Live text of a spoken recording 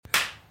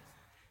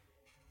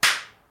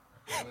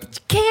that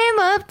you came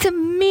up to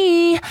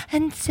me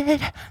and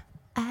said,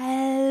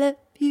 I love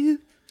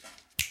you.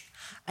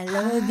 I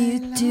love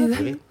you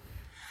too.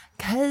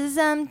 'Cause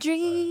I'm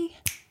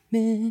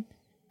dreaming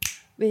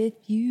with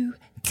you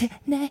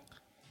tonight.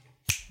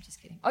 I'm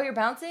just kidding. Oh, you're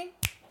bouncing?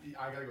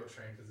 I gotta go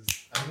train because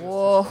it's.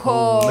 Whoa.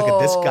 Oh, look at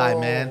this guy,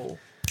 man.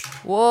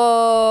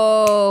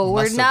 Whoa.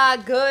 We're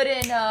not good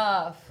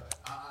enough.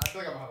 I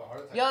feel like I'm gonna have a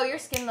heart attack. Yo, your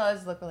skin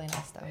does look really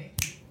nice, though.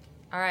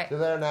 All right. Do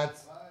that or not?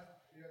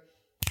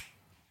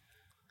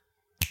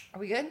 Are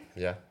we good?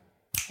 Yeah. Okay,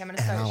 I'm going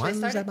to start. Should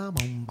I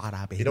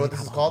start it? You know what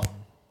this is called?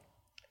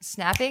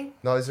 Snapping?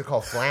 No, these are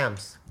called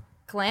flams.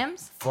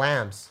 Clams?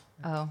 Flams.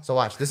 Oh. So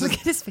watch. This Look is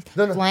at his face.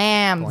 No.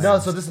 Flams. No,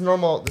 so this is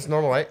normal. This is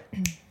normal, right?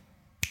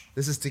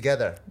 This is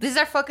together. This is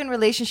our fucking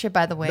relationship,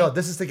 by the way. No,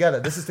 this is together.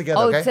 This is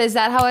together. Oh, Okay. so is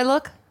that how I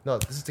look? No,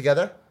 this is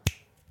together.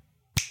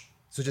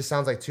 So it just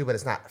sounds like two, but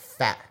it's not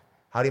fat.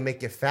 How do you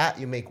make it fat?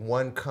 You make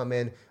one come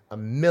in a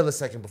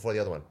millisecond before the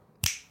other one.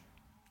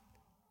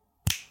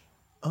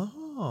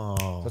 Oh.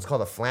 So it's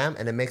called a flam,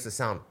 and it makes it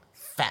sound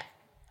fat.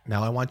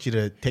 Now I want you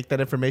to take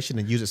that information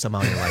and use it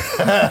somehow in your life.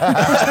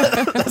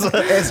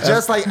 It's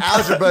just like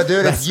algebra,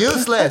 dude. It's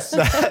useless.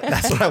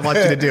 That's what I want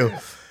you to do.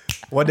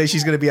 One day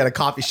she's going to be at a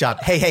coffee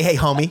shop. Hey,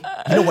 homie.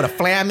 You know what a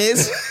flam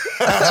is?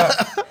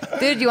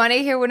 Dude, you want to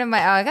hear one of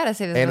my... Oh, I got to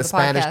say this Ain't for a the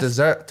Spanish podcast.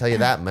 dessert, tell you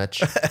that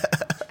much.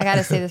 I got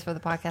to say this for the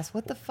podcast.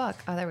 What the fuck?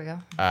 Oh, there we go.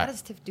 How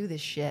does Tiff do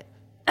this shit?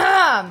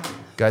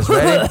 Guys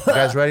ready? You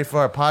guys ready for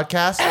our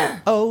podcast?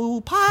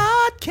 Oh,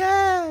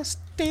 podcast.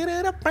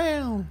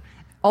 Brown.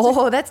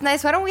 Oh, that's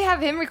nice. Why don't we have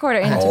him record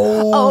our intro?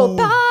 Oh,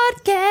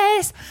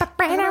 podcast.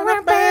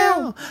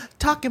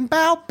 Talking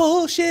about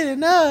bullshit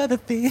and other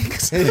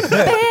things.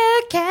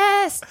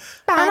 Podcast.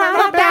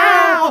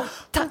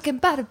 Talking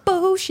about a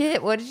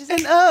bullshit. What did you say?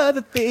 And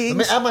other Let me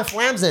things. add my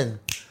flams in.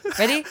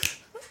 Ready?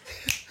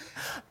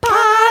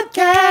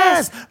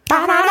 Podcast.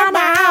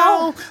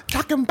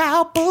 Talking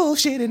about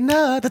bullshit and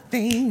other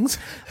things.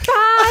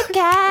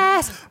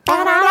 Podcast.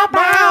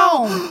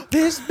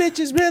 This bitch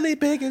is really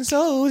big and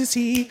so is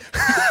he.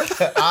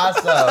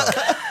 Awesome.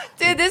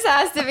 Dude, this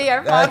has to be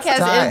our That's podcast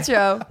tight.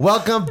 intro.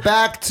 Welcome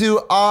back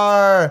to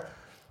our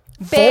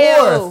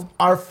Bail.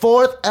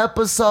 fourth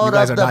episode You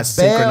guys of are the not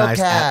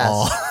synchronized at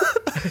all.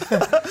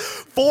 Bailcast.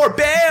 For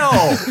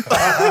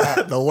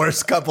bail. The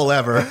worst couple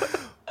ever.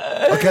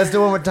 Okay, let's do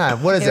it one more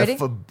time. What is You it? ready?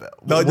 For,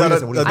 No, what no,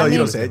 is no, it? no, I you mean-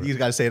 don't say it. You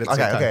got to say it at the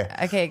same Okay, time.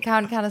 okay. Okay,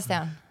 count us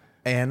down.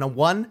 And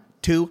 1,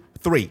 2,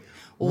 3.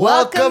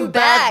 Welcome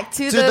back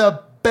to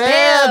the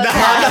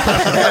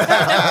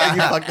Bailcast.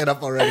 You fucked it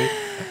up already.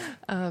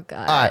 Oh, God.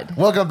 All right,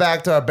 welcome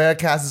back to our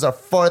Bearcast. This is our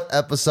fourth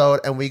episode,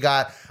 and we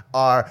got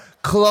our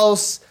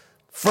close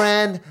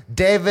friend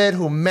David,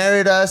 who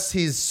married us.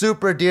 He's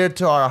super dear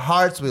to our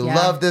hearts. We Yeah.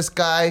 love this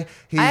guy.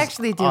 He's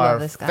actually do our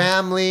love this guy.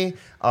 family,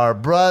 our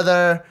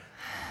brother.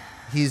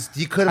 He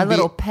couldn't Our be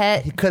little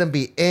pet. He couldn't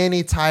be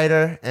any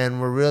tighter, and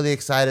we're really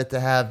excited to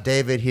have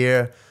David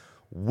here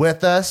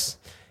with us.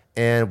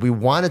 And we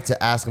wanted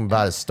to ask him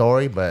about his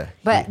story, but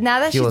Now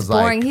that he shit's was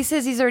boring. like, He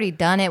says he's already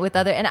done it with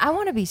other, and I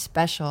want to be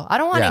special. I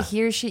don't want to Yeah.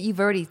 hear shit you've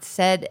already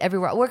said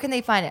everywhere. Where can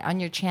they find it? On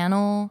your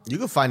channel? You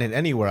can find it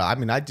anywhere. I've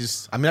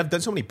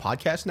done so many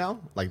podcasts now.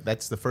 Like,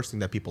 that's the first thing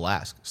that people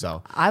ask.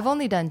 So, I've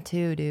only done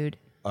 2, dude.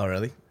 oh,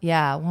 really?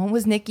 Yeah, one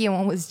was Nikki and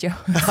one was Joe.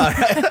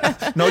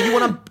 No, you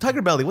went on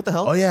Tiger Belly. What the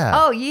hell? oh yeah.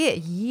 Oh,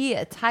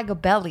 yeah, Tiger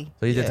Belly.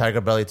 So you did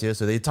Tiger Belly too.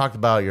 So they talked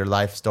about your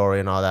life story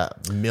and all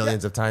that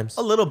millions of times.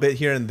 A little bit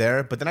here and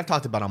there, but then I've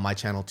talked about it on my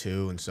channel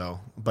too. And so,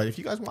 but if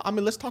you guys want,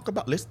 let's talk.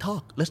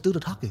 Let's do the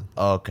talking.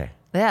 Okay.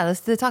 Yeah, let's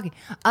do the talking.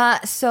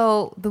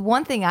 So the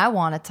one thing I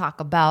want to talk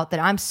about that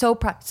I'm so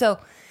proud. So,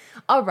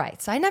 all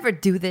right. So I never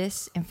do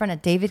this in front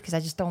of David because I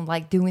just don't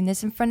like doing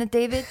this in front of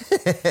David.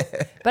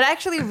 But I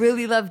actually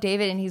really love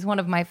David, and he's one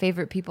of my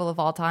favorite people of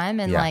all time.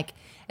 And Yeah. like,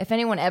 if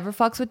anyone ever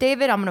fucks with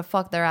David, I'm gonna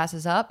fuck their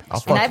asses up.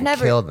 I'll and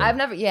fucking kill them. I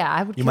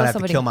would You kill might have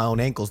somebody. to kill my own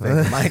ankles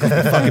then. My ankles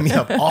be fucking me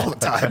up all the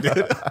time,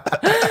 dude.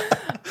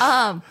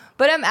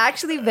 But I'm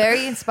actually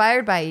very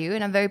inspired by you,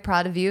 and I'm very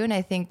proud of you. And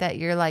I think that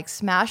you're like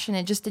smashing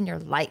it just in your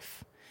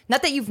life.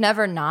 Not that you've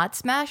never not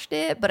smashed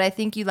it, but I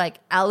think you like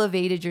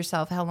elevated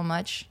yourself hella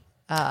much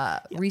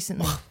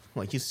recently.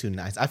 Well, he's too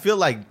nice. I feel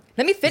like.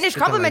 Let me finish It's freaking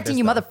complimenting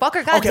you, like this, though.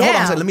 motherfucker. God Okay, hold on a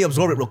damn. second. Let me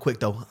absorb it real quick,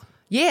 though.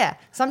 Yeah.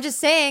 So I'm just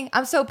saying,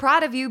 I'm so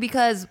proud of you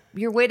because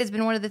your weight has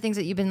been one of the things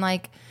that you've been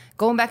like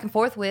going back and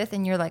forth with,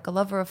 and you're like a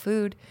lover of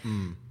food.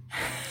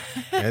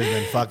 Has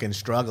been fucking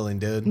struggling,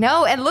 dude.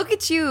 No, and look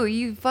at you,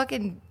 you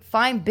fucking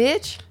fine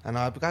bitch. I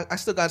know. I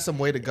still got some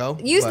way to go.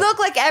 You but- look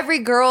like every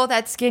girl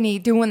that's skinny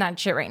doing that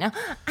shit right now.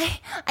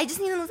 I just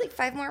need to lose like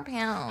 5 more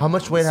pounds. How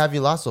much weight have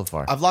you lost so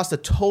far? I've lost a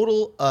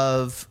total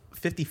of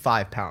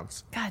 55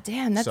 pounds. God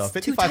damn, that's So 2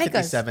 55, tigers.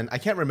 57. I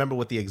can't remember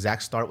what the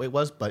exact start weight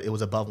was, but it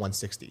was above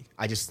 160.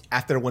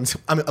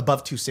 I'm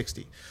above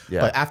 260. Yeah.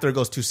 But after it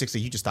goes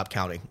 260, you just stop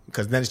counting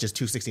because then it's just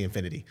 260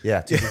 infinity.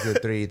 Yeah, 2 to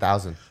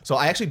 3,000. So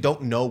I actually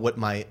don't know what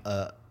my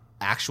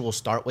actual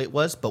start weight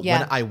was, but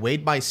Yeah. when I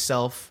weighed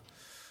myself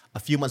a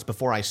few months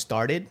before I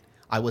started,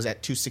 I was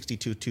at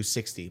 262,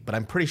 260, but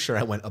I'm pretty sure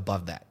I went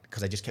above that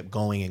because I just kept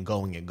going and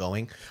going and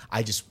going.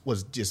 I was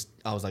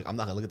like, I'm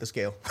not gonna look at the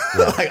scale.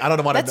 Like, I don't want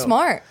to know. That's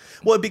smart.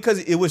 Well, because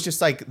it was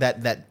just like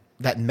that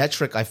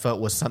metric I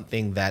felt was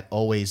something that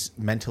always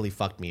mentally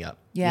fucked me up.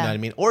 Yeah. You know what I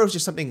mean? Or it was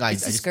just something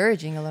It's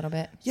discouraging a little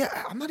bit.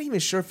 Yeah, I'm not even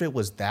sure if it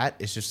was that.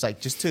 It's just like,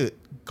 just to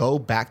go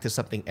back to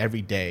something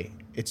every day.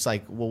 It's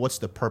like, well, what's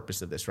the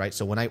purpose of this, right?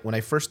 So when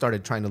I first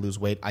started trying to lose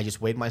weight, I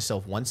just weighed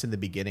myself once in the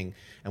beginning.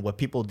 And what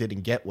people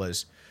didn't get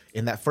was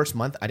in that first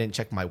month, I didn't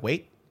check my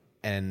weight.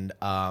 And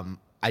I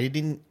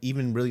didn't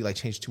even really like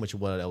change too much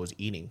of what I was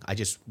eating. I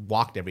just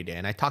walked every day.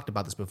 And I talked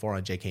about this before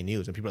on JK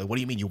News. And people are like, what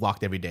do you mean you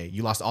walked every day?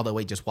 You lost all that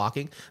weight just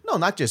walking? No,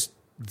 not just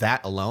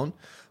that alone,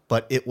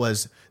 but it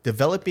was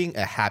developing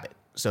a habit.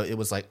 So it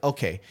was like,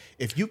 okay,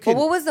 if you can. But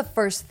what was the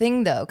first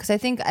thing though? Because I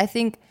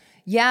think,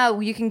 yeah,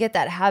 you can get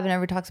that habit.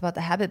 Everyone talks about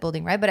the habit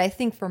building, right? But I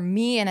think for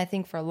me, and I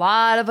think for a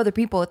lot of other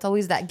people, it's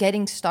always that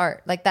getting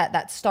start, like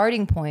that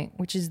starting point,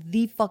 which is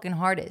the fucking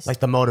hardest.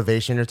 Like the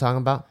motivation you're talking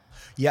about?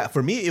 Yeah,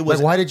 for me, it was.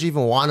 Like, why did you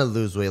even want to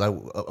lose weight?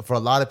 Like, for a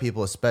lot of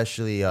people,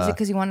 especially. Is it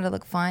because you wanted to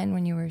look fine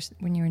when you were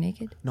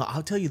naked? No,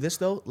 I'll tell you this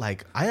though.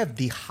 Like, I have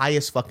the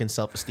highest fucking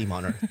self-esteem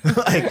on earth.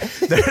 Like,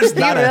 there's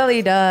not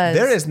really does.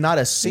 There is not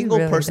a single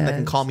really person that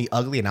can does. call me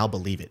ugly and I'll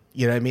believe it.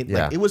 You know what I mean?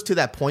 Yeah. Like, it was to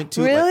that point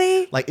too.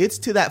 Really? Like it's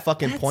to that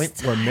fucking That's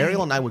point where tight.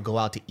 Mariel and I would go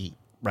out to eat,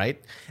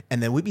 right?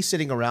 And then we'd be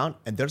sitting around,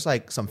 and there's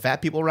like some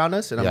fat people around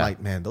us, and I'm Yeah.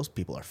 like, man, those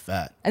people are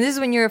fat. And this is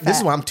when you're fat. This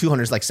is when I'm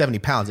 270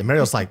 pounds, and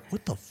Mariel's like,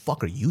 what the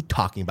fuck are you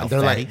talking about,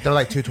 They're fatty?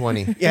 like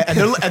 220. Yeah, and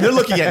they're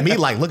looking at me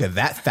like, look at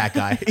that fat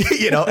guy,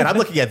 you know, and I'm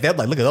looking at them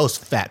like, look at those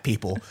fat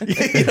people.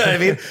 You know what I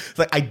mean? It's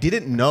like, I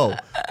didn't know,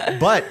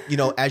 but you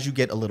know, as you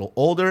get a little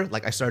older,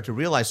 like I started to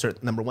realize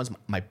certain number ones,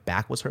 my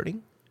back was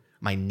hurting.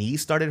 My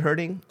knees started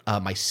hurting.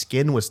 My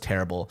skin was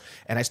terrible,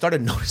 and I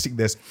started noticing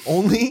this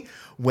only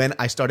when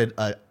I started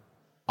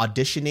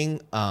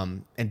auditioning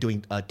and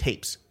doing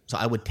tapes. So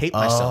I would tape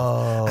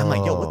myself. I'm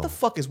like, yo, what the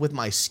fuck is with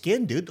my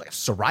skin, dude? Like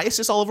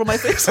psoriasis all over my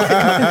face?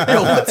 Like,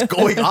 yo, what's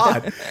going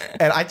on?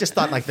 And I just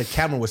thought like the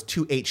camera was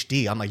too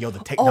HD. I'm like, yo, the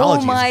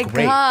technology is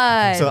great.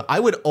 God. So I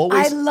would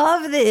always. I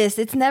love this.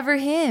 It's never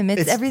him.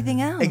 It's everything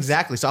else.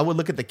 Exactly. So I would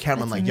look at the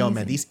camera. I'm like, yo,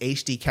 man, these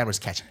HD cameras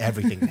catch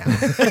everything now.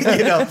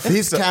 you know,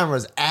 These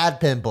cameras add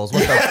pimples.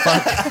 What the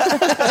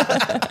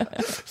fuck?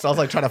 So I was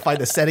like trying to find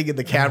the setting in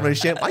the camera and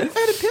shit. Why you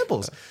added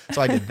pimples?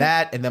 So I did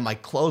that, and then my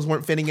clothes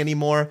weren't fitting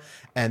anymore.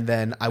 And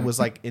then I was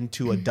like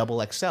into a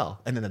double XL,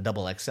 and then the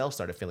double XL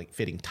started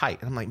fitting tight.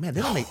 And I'm like, man,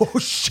 they don't make. Oh,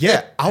 shit.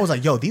 Yeah, I was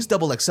like, yo, these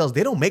double XLs,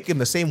 they don't make them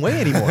the same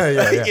way anymore.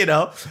 Yeah. You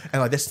know,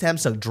 and like this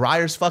Samsung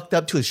dryer's fucked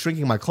up too. It's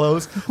shrinking my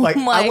clothes. Like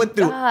my I went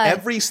through God.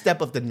 every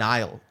step of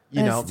denial.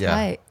 You know, That's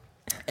tight.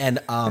 and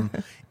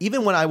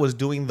even when I was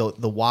doing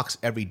the walks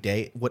every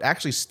day, what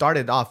actually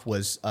started off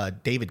was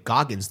David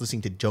Goggins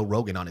listening to Joe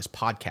Rogan on his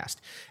podcast.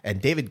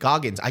 And David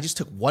Goggins, I just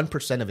took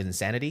 1% of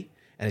insanity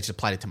and I just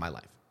applied it to my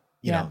life.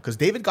 You know, because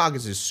David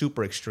Goggins is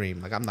super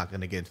extreme. Like, I'm not going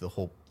to get into the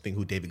whole thing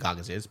who David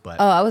Goggins is, but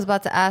Oh, I was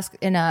about to ask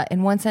in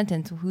one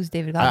sentence, who's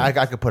David Goggins?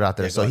 I could put it out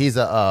there. So he's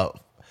a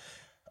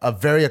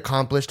very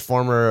accomplished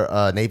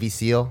former Navy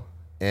SEAL.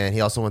 And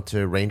he also went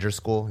to Ranger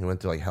School. He went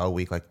to like Hell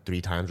Week like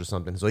 3 times or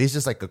something. So he's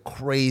just like a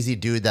crazy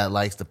dude that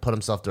likes to put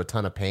himself through a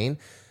ton of pain.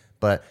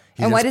 But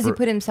he's and why does he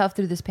put himself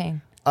through this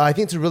pain? I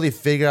think to really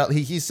figure out,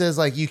 he says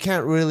like you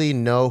can't really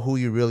know who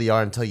you really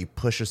are until you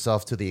push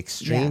yourself to the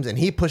extremes. Yeah. And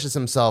he pushes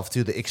himself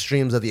to the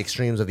extremes of the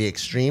extremes of the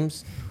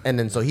extremes. And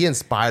then so he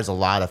inspires a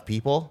lot of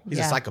people. he's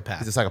a psychopath.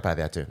 He's a psychopath,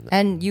 yeah, too.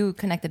 And you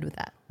connected with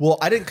that. Well,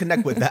 I didn't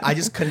connect with that. I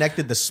just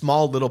connected the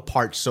small little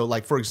parts. So,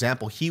 like, for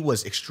example, he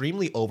was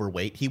extremely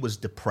overweight. He was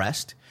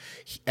depressed.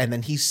 And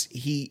then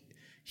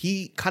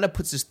he kind of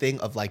puts this thing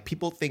of like,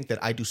 people think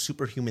that I do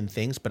superhuman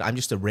things, but I'm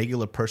just a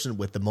regular person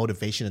with the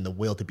motivation and the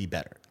will to be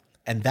better.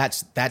 And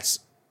that's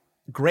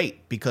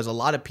great because a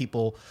lot of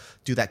people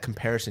do that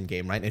comparison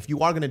game, right? And if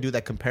you are going to do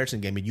that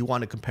comparison game and you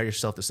want to compare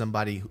yourself to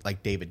somebody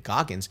like David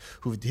Goggins,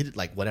 who did it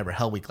like whatever,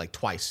 Hell Week, like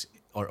twice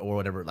or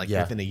whatever, like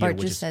within a year. Bart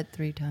which just is, said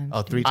 3 times.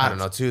 oh, 3 times. I don't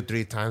know, 2,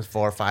 3 times,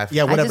 4, 5.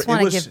 Yeah, whatever. I just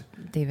want It to was-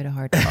 give David a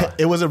hard time.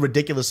 it was a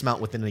ridiculous amount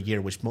within a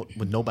year, which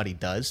nobody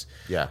does.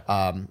 Yeah.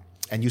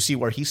 And you see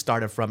where he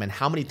started from and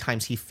how many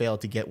times he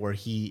failed to get where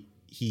he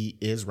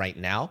is right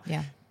now.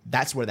 Yeah.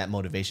 That's where that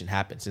motivation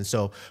happens. And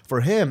so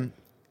for him,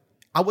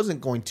 I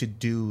wasn't going to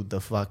do the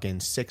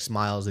fucking 6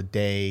 miles a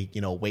day,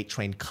 you know, weight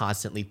train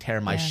constantly, tear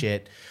my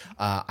shit.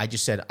 I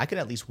just said I could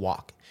at least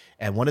walk.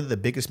 And one of the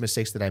biggest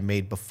mistakes that I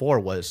made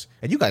before was,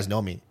 and you guys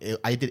know me,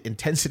 I did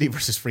intensity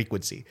versus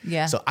frequency.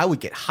 Yeah. So I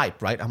would get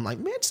hyped, right? I'm like,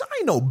 man, I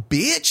ain't no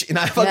bitch. And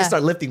I fucking Yeah.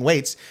 start lifting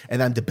weights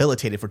and I'm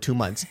debilitated for 2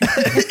 months.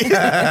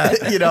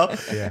 You know?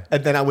 Yeah.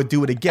 And then I would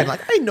do it again.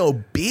 Like, I ain't no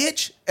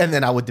bitch. And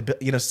then I would,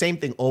 same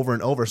thing over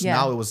and over. So Yeah.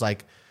 now it was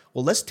like,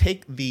 well, let's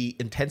take the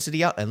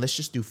intensity out and let's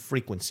just do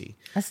frequency.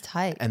 That's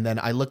tight. And then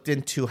I looked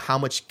into how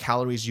much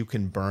calories you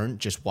can burn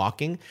just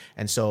walking.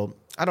 And so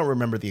I don't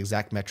remember the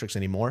exact metrics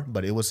anymore,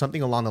 but it was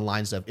something along the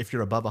lines of if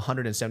you're above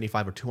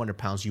 175 or 200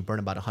 pounds, you burn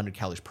about 100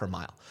 calories per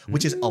mile,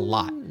 which is a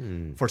lot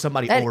for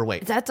somebody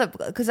overweight. That's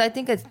because I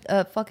think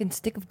a fucking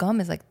stick of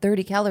gum is like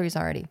 30 calories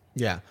already.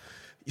 Yeah.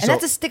 And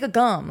that's a stick of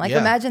gum. Like, Yeah.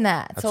 imagine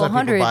that. That's So why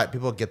 100.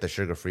 people get the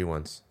sugar-free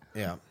ones.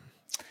 Yeah.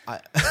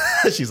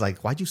 She's like,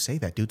 why'd you say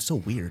that, dude? So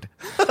weird.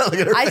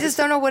 I just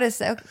don't know what to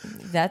say.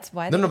 That's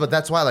why. No, but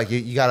that's why like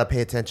you got to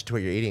pay attention to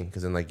what you're eating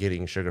because then like you're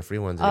eating sugar-free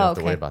ones, and you don't have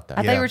to worry about that.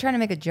 I thought you were trying to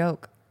make a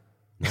joke.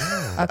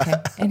 Okay.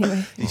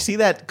 Anyway. You see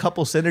that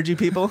couple synergy,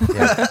 people?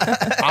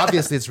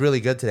 Obviously, it's really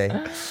good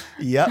today.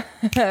 Yep.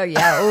 Oh,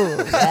 yeah. Ooh,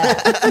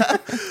 yeah.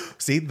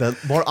 See, the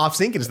more off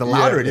sync it is, the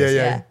louder it is.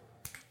 Yeah.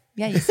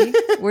 Yeah, you see?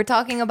 We're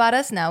talking about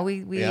us now.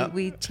 We Yeah.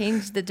 we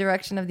changed the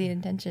direction of the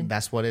intention.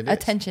 That's what it is.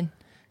 Attention.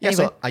 Yeah,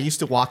 Anyway. so I used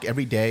to walk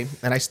every day,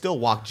 and I still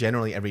walk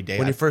generally every day.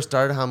 When you first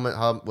started,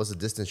 how was the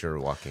distance you were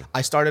walking?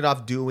 I started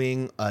off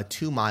doing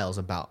 2 miles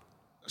about.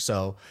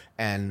 So,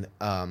 and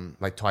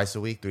Like twice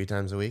a week, 3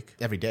 times a week?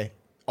 every day.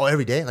 Oh,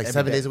 every day? Like Every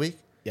 7 day. days a week?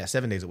 Yeah,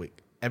 7 days a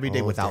week. Every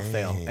day Oh, without dang.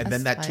 fail. And That's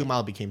then that tight. 2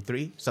 mile became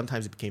 3.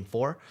 Sometimes it became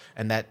 4.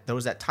 And that there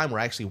was that time where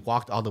I actually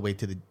walked all the way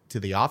to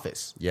the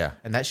office. Yeah.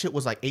 And that shit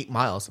was like 8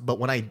 miles. But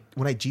when I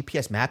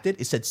GPS mapped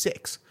it, it said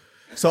 6.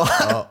 So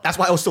that's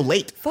why I was so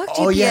late. Fuck GPS,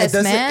 Oh yeah,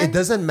 man. it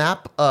doesn't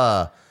map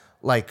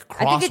like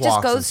crosswalks I think it just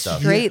and goes stuff.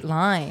 straight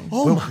line.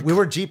 We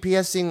were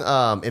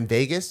GPSing in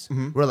Vegas.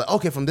 We were like,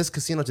 okay, from this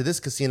casino to this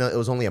casino, it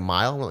was only a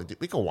mile. We're like, dude,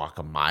 we can walk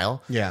a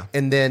mile. Yeah.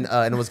 And then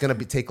and it was gonna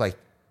take like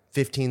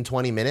 15,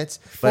 20 minutes.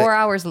 4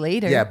 hours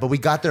later. Yeah, but we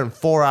got there in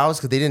 4 hours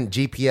because they didn't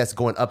GPS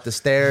going up the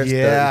stairs,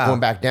 Yeah. going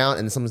back down,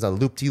 and sometimes a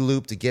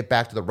loop-de-loop to get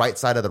back to the right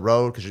side of the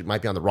road because you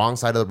might be on the wrong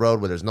side of the road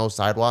where there's no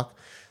sidewalk.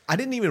 I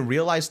didn't even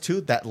realize,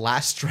 too, that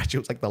last stretch, it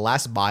was like the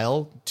last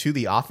mile to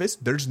the office,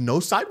 there's no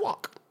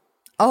sidewalk.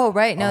 Oh,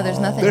 right. No, there's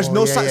nothing. There's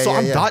no yeah, side. yeah, So yeah,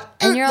 I'm yeah. not.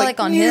 And you're, like,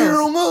 on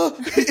hills.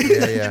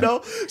 yeah. You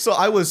know? So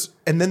I was,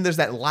 and then there's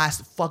that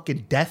last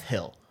fucking death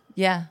hill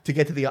Yeah. to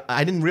get to the,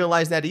 I didn't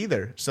realize that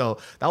either. So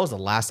that was the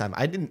last time.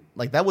 I didn't,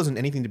 like, that wasn't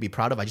anything to be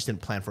proud of. I just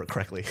didn't plan for it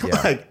correctly.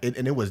 Yeah. Like,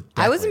 and it was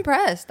I was definitely-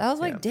 impressed. I was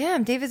like, Yeah.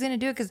 damn, David's going to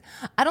do it because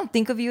I don't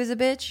think of you as a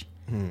bitch.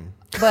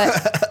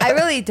 But I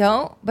really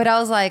don't. But I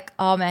was like,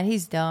 oh, man,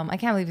 he's dumb. I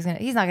can't believe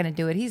he's not going to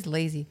do it. He's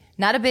lazy.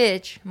 Not a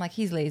bitch. I'm like,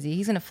 he's lazy.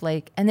 He's going to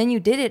flake. And then you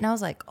did it. And I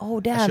was like, oh,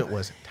 That damn. shit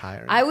was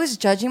tiring. I was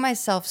judging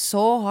myself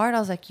so hard. I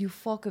was like, you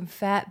fucking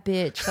fat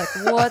bitch.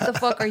 Like, what the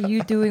fuck are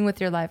you doing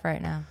with your life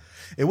right now?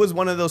 It was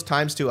one of those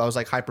times too. I was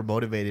like hyper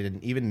motivated,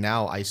 and even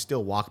now I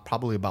still walk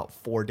probably about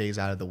 4 days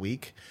out of the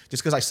week,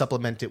 just because I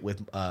supplement it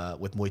with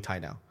Muay Thai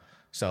now.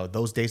 So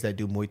those days that I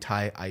do Muay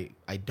Thai,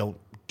 I don't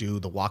do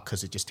the walk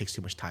because it just takes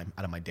too much time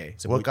out of my day.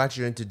 So What got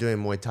you into doing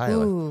Muay Thai?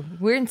 Like, Ooh,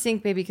 we're in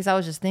sync, baby, because I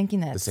was just thinking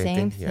that The same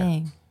same thing?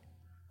 thing. Yeah.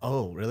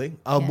 Oh, really?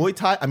 Yeah. Muay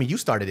Thai. I mean, you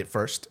started it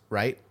first,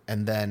 right?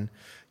 And then,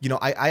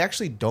 I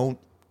actually don't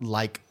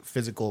like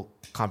physical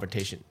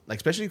confrontation, like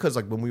especially because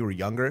like when we were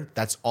younger,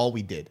 that's all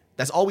we did.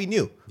 That's all we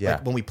knew. Yeah.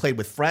 Like when we played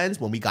with friends,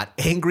 when we got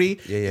angry,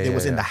 it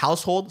was in yeah. the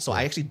household. So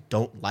I actually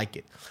don't like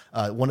it.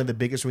 One of the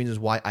biggest reasons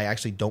why I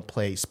actually don't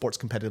play sports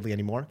competitively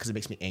anymore because it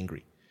makes me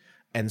angry.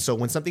 And so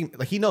when something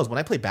like he knows when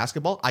I play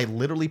basketball, I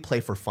literally play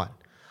for fun.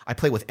 I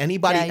play with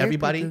anybody, Yeah, you're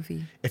everybody. pretty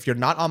goofy. If you're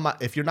not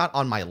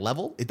on my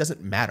level, it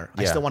doesn't matter.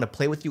 I Yeah. still want to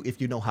play with you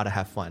if you know how to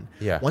have fun.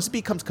 Yeah. Once it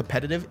becomes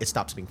competitive, it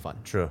stops being fun.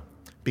 True.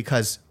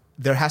 Because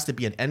there has to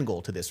be an end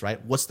goal to this,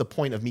 right? What's the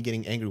point of me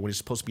getting angry when it's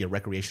supposed to be a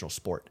recreational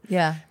sport?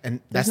 Yeah. And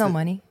There's no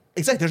money.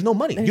 Exactly. There's no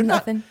money. There's You're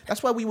nothing. not.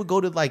 That's why we would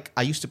go to like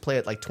I used to play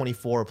at like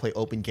 24 or play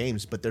open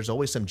games, but there's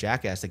always some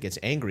jackass that gets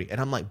angry, and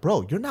I'm like,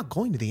 bro, you're not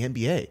going to the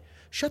NBA.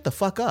 Shut the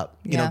fuck up.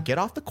 Yeah. Get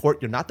off the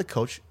court. You're not the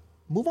coach.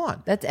 Move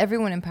on. That's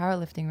everyone in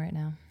powerlifting right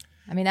now.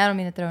 I mean, I don't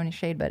mean to throw any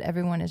shade, but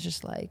everyone is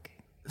just like,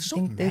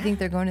 So they think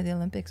they're going to the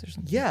Olympics or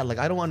something. Yeah, like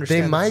I don't understand.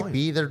 They the might point.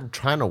 be. They're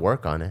trying to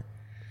work on it.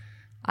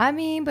 I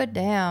mean, but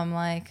damn,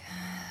 like,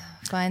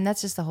 fine.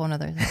 That's just a whole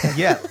nother thing.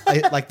 Yeah,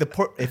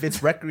 if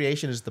it's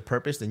recreation is the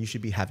purpose, then you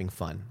should be having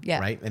fun, Yeah.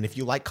 right? And if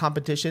you like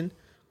competition,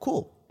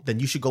 cool. Then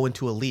you should go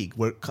into a league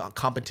where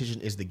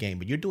competition is the game.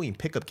 But you're doing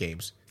pickup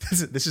games.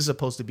 This is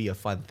supposed to be a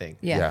fun thing.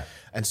 Yeah. Yeah.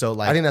 And so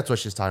like I think that's what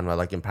she's talking about.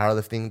 Like in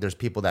powerlifting, there's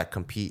people that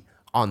compete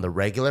on the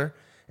regular.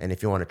 And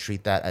if you want to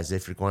treat that as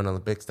if you're going to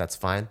Olympics, that's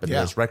fine. But Yeah.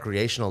 there's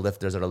recreational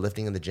lifters that are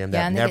lifting in the gym Yeah,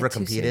 that and they never get too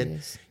competed.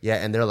 serious. Yeah,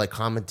 and they're like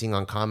commenting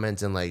on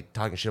comments and like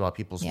talking shit about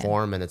people's Yeah.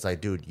 form. And it's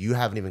like, dude, you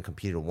haven't even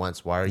competed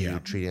once. Why are Yeah. you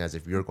treating it as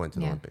if you're going to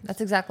the Yeah. Olympics?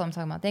 That's exactly what I'm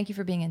talking about. Thank you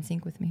for being in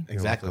sync with me.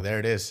 exactly there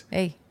it is.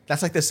 Hey.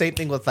 That's like the same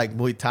thing with like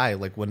Muay Thai.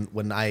 Like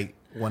when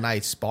I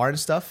spar and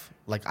stuff,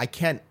 like I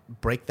can't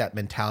break that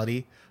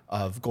mentality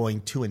of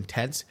going too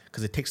intense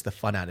because it takes the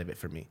fun out of it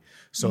for me.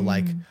 So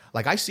like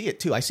I see it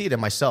too. I see it in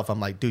myself. I'm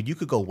like, dude, you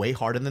could go way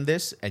harder than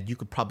this and you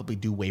could probably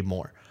do way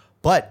more.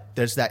 But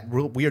there's that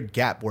real weird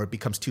gap where it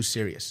becomes too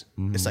serious.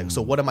 It's like,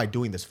 so what am I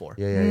doing this for?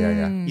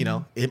 Yeah. You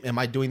know, am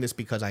I doing this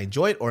because I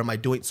enjoy it, or am I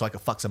doing it so I can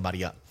fuck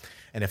somebody up?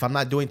 And if I'm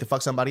not doing it to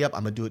fuck somebody up,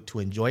 I'm gonna do it to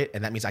enjoy it,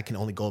 and that means I can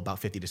only go about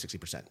 50 to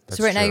 60%.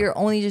 So right now true. you're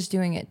only just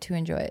doing it to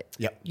enjoy it.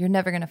 Yep. You're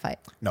never gonna fight.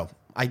 No,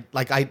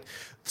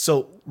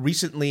 so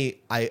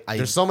recently I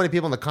There's so many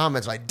people in the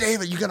comments like,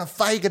 David, you gonna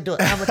fight? You gonna do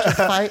an amateur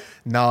fight?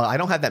 no, I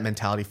don't have that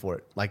mentality for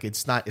it. Like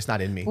it's not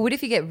in me. But what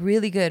if you get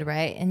really good,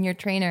 right? And your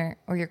trainer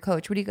or your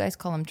coach, what do you guys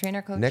call him?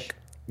 Trainer, coach? Nick?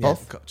 Yeah,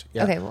 Both? coach.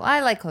 Yeah. Okay, well, I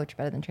like coach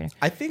better than trainer.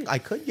 I think I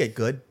could get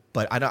good,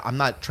 but I'm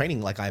not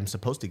training like I'm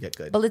supposed to get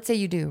good. But let's say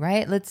you do,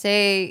 right? Let's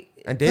say...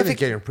 And David's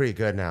getting pretty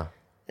good now.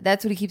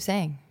 That's what he keeps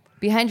saying.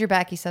 Behind your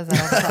back, he says that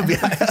all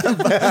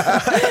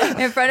the time.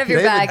 In front of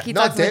your back, he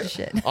talks a bunch of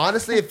shit.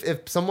 Honestly,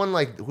 if someone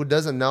like who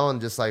doesn't know and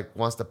just like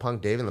wants to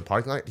punk David in the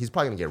parking lot, he's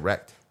probably gonna get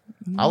wrecked.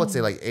 I would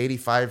say like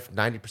 85,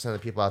 90% of the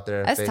people out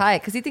there, That's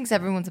tight, because he thinks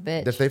everyone's a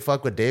bitch. if they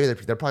fuck with David,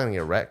 they're probably gonna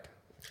get wrecked.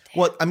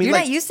 Well, I mean, You're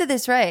like, not used to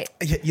this, right?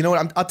 you know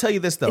what? I'll tell you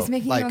this though. It's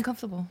making like, you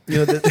uncomfortable.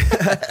 You know,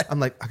 I'm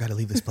like, I gotta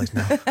leave this place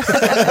now.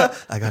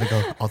 I gotta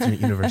go alternate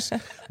universe.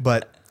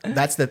 But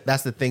that's the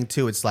thing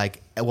too. It's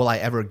like, will I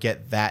ever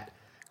get that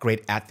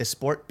great at this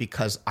sport?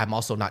 Because I'm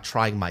also not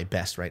trying my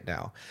best right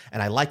now,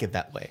 and I like it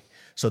that way.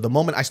 So the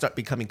moment I start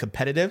becoming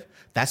competitive,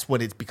 that's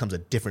when it becomes a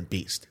different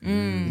beast.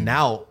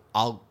 Now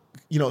I'll.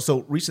 You know,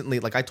 so recently,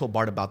 like I told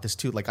Bart about this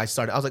too. Like I was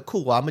like,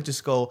 cool, well, I'm gonna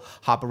just go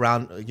hop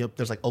around. You know,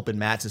 there's like open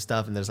mats and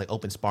stuff, and there's like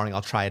open sparring.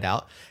 I'll try it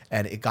out.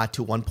 And it got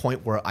to one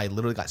point where I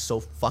literally got so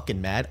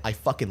fucking mad, I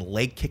fucking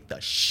leg kicked the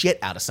shit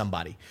out of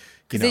somebody.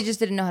 You Because know? they just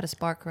didn't know how to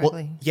spar Well,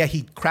 correctly. yeah,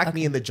 he cracked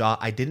me in the jaw.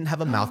 I didn't have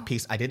a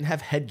mouthpiece. I didn't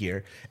have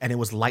headgear, and it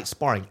was light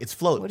sparring. It's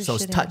float, What a so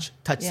it's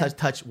shithead.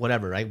 touch,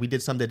 whatever. Right? We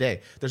did some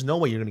today. There's no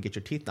way you're gonna get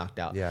your teeth knocked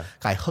out. Yeah.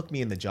 Guy hooked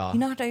me in the jaw. You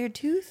knocked out your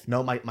tooth?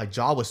 No, my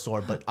jaw was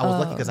sore, but I was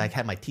lucky because I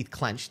had my teeth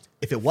clenched.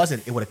 If it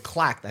wasn't, it would have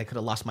clacked. I could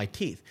have lost my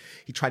teeth.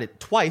 He tried it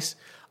twice.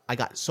 I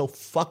got so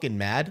fucking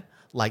mad.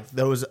 Like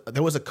there was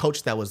a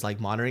coach that was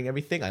like monitoring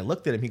everything. I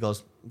looked at him. He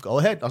goes, "Go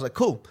ahead." I was like,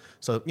 "Cool."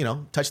 So you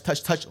know,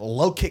 touch,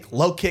 low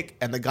kick,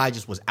 and the guy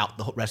just was out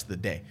the rest of the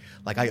day.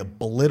 Like I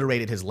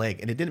obliterated his leg,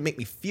 and it didn't make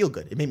me feel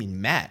good. It made me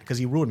mad because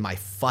he ruined my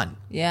fun.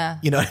 Yeah.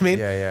 You know what I mean?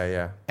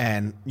 Yeah.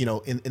 And you know,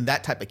 in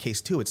that type of case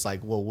too, it's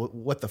like, well,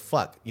 what the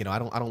fuck? You know, I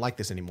don't like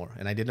this anymore,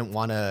 and I didn't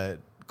want to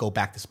go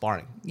back to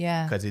sparring.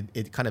 Yeah. Because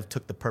it kind of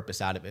took the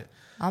purpose out of it.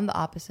 I'm the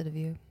opposite of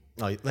you.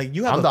 Like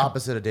you have I'm the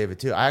opposite of David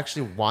too. I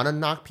actually want to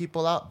knock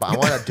people out, but I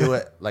want to do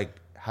it like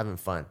having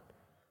fun.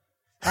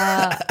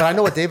 But I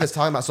know what David's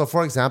talking about. So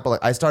for example,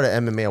 like I started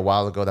MMA a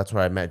while ago. That's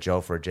where I met Joe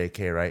for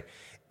JK, right?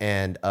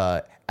 And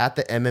at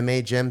the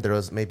MMA gym, there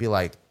was maybe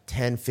like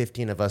 10,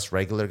 15 of us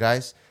regular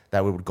guys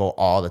that we would go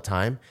all the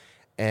time.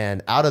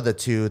 And out of the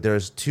two,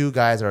 there's two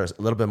guys that are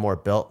a little bit more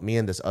built, me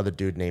and this other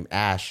dude named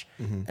Ash.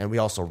 And we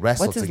also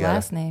wrestled What's his together.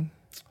 last name?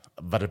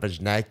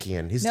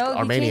 Vajnakian. He's No,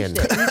 Armenian. he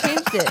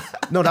changed it.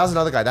 No, that was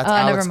another guy. That's Oh,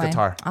 Alex never mind.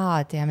 Qatar.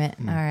 Oh, damn it.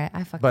 All right.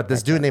 I fucked But up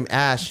this that dude joke. named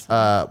Ash,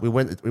 we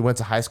went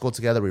to high school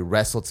together. We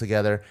wrestled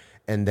together,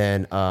 and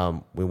then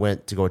we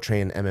went to go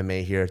train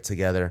MMA here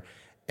together.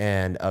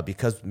 And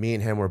because me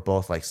and him were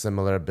both like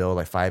similar build,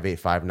 like 5'8",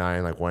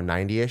 5'9", like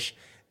 190-ish,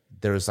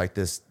 there was like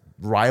this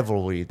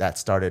rivalry that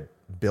started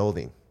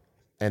building.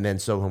 And then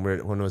so when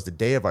it was the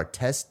day of our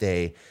test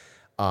day,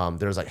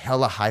 there was like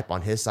hella hype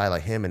on his side,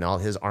 like him and all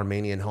his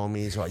Armenian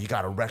homies. Like, you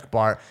got to wreck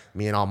Bart.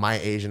 Me and all my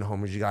Asian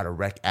homies, you got to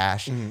wreck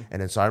Ash. And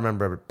then so I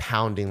remember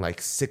pounding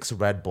like 6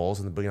 Red Bulls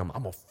in the beginning.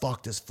 I'm gonna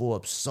fuck this fool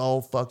up so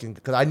fucking,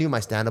 because I knew my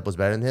stand up was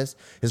better than his.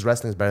 His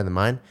wrestling is better than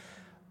mine.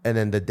 And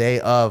then the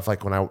day of,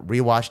 like when I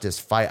rewatch this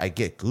fight, I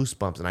get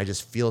goosebumps and I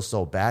just feel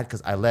so bad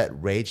because I let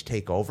rage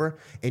take over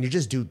and you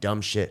just do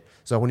dumb shit.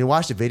 So when you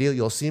watch the video,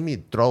 you'll see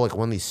me throw like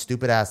one of these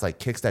stupid ass like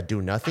kicks that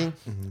do nothing.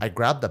 I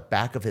grab the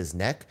back of his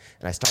neck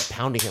and I start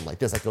pounding him like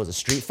this, like it was a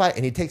street fight.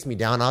 And he takes me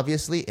down,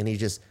 obviously, and he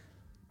just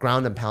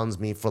ground and pounds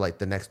me for like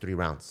the next 3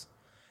 rounds.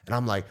 And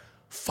I'm like,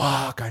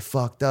 fuck, I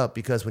fucked up.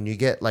 Because when you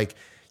get like,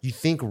 you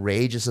think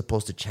rage is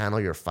supposed to channel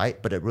your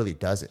fight, but it really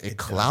doesn't. It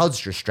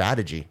clouds your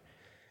strategy.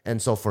 And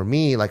so for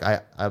me, like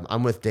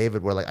I'm with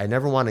David, where like I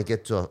never want to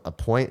get to a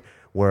point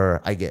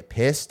where I get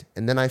pissed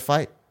and then I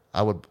fight.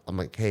 I'm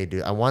like, hey,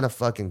 dude, I want to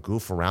fucking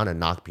goof around and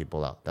knock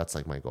people out. That's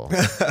like my goal.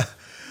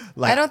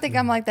 I don't think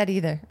I'm like that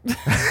either.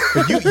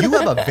 But you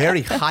have a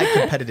very high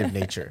competitive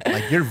nature.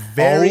 Like you're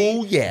very,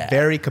 Oh, yeah.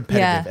 very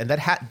competitive, Yeah. and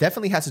that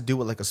definitely has to do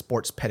with like a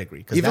sports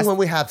pedigree. Even when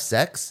we have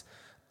sex,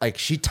 like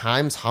she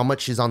times how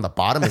much she's on the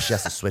bottom and she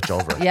has to switch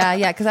over. Yeah,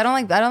 because I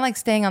don't like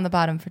staying on the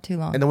bottom for too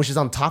long. And then when she's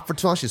on top for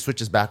too long, she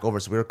switches back over.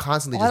 So we were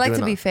constantly Well, I just like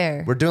doing to be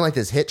fair. We're doing like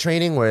this hit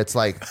training where it's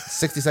like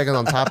 60 seconds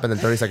on top and then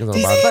 30 seconds on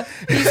the bottom.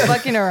 He's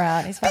fucking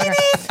around. He's fucking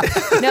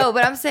around. No,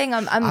 but I'm saying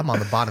I'm I'm on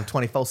the bottom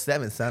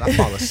 24/7, son. I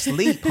fall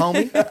asleep,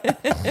 homie.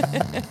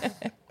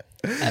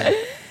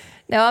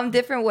 No, I'm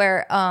different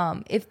where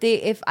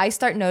if I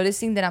start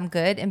noticing that I'm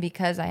good and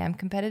because I am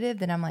competitive,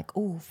 then I'm like,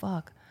 oh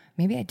fuck.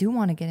 Maybe I do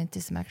want to get into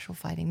some actual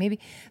fighting. Maybe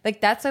like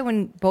that's why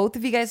when both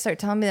of you guys start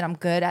telling me that I'm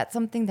good at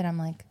something, then I'm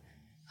like,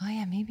 oh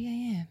yeah, maybe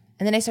I am.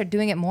 And then I start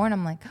doing it more and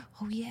I'm like,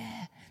 oh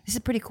yeah, this is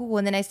pretty cool.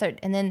 And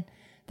then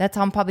that's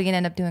how I'm probably going to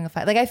end up doing a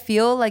fight. Like I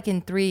feel like in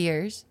 3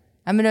 years,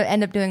 I'm going to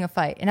end up doing a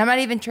fight. And I'm not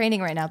even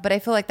training right now, but I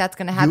feel like that's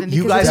going to happen.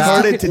 You because guys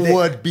of- heard it today.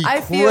 Would be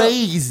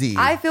crazy.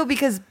 I feel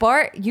because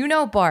Bart, you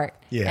know Bart.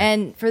 Yeah.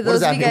 And for does those of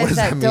that you mean? What guys does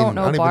that that mean? don't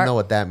know I don't even Bart, know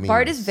what that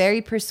Bart means. is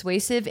very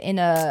persuasive in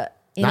a...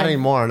 Not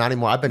anymore.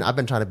 I've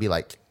been trying to be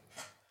like,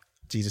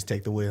 Jesus,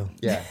 take the wheel.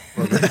 yeah,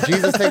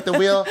 Jesus, take the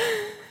wheel.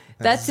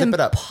 That's Zip it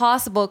up.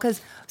 impossible because...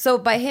 So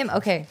by him,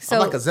 okay. So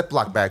I'm like a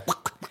Ziploc bag.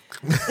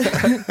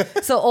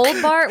 So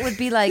old Bart would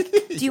be like,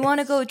 "Do you want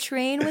to go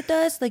train with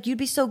us? Like you'd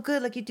be so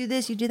good. Like you do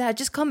this, you do that.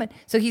 Just come in."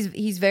 So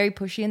he's very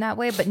pushy in that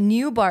way. But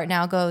new Bart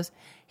now goes,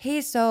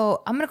 "Hey,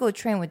 so I'm gonna go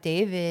train with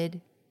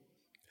David.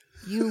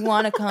 You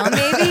want to come,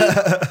 baby?"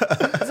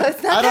 So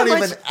it's not I don't that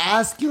much. even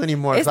ask you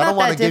anymore It's because I don't not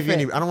want to that give you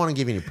any. different. I don't want to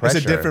give you any pressure.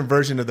 It's a different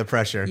version of the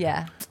pressure.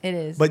 Yeah, it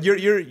is. But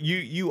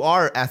you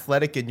are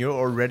athletic and you're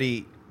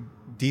already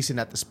decent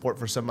at the sport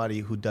for somebody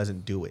who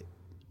doesn't do it.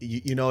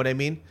 You know what I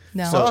mean?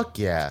 No. Fuck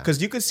yeah.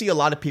 Because you could see a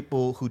lot of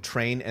people who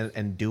train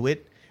and do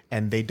it,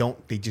 and they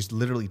just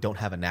literally don't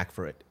have a knack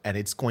for it, and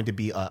it's going to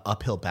be an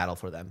uphill battle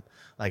for them.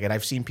 Like, and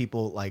I've seen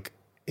people like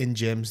in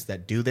gyms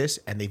that do this,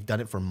 and they've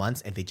done it for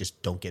months, and they just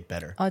don't get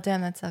better Oh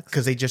damn, that sucks.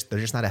 because they're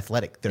just not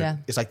athletic. Yeah.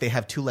 It's like they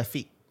have 2 left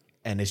feet.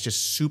 And it's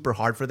just super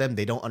hard for them.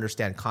 They don't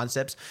understand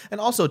concepts. And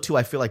also, too,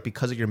 I feel like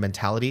because of your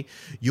mentality,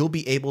 you'll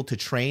be able to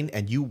train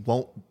and you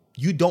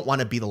don't want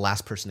to be the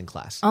last person in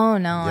class. Oh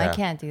no, Yeah. I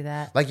can't do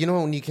that. Like, you know,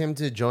 when you came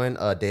to join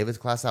David's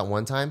class that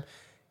one time,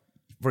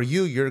 for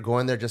you're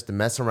going there just to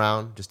mess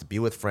around, just to be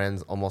with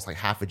friends. Almost like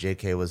half of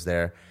JK was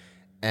there.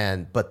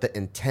 But the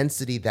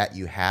intensity that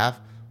you have,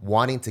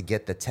 wanting to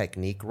get the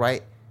technique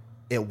right,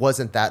 it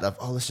wasn't that of,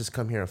 oh, let's just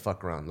come here and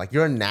fuck around. Like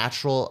your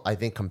natural, I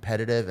think,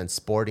 competitive and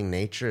sporting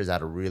nature is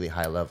at a really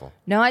high level.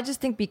 No, I just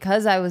think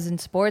because I was in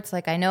sports,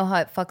 like I know how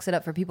it fucks it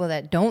up for people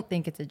that don't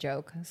think it's a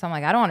joke. So I'm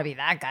like, I don't want to be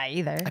that guy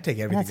either. I take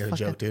everything That's as a fucked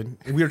joke, up.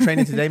 dude. We were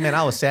training today, man.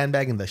 I was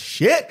sandbagging the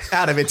shit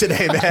out of it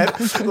today, man.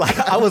 Like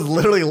I was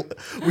literally,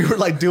 we were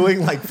like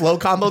doing like flow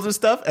combos and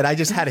stuff, and I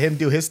just had him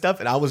do his stuff,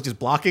 and I was just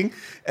blocking.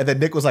 And then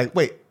Nick was like,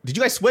 "Wait, did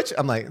you guys switch?"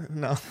 I'm like,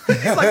 "No."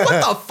 He's like,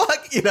 "What the fuck?"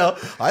 You know,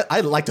 I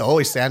like to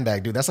always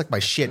sandbag, dude. That's like my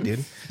shit, dude.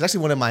 It's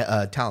actually one of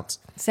my talents.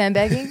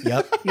 Sandbagging?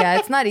 Yep. Yeah,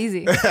 it's not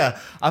easy.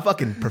 I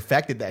fucking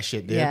perfected that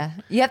shit, dude. Yeah,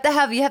 you have to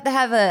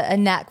have a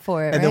knack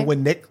for it. And right? then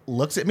when Nick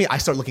looks at me, I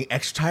start looking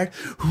extra tired.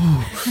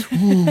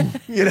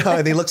 You know,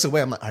 and he looks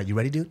away. I'm like, "Are you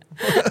ready, dude?"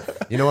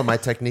 You know what my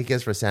technique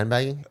is for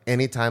sandbagging?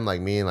 Anytime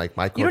like me and like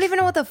my coach. you don't even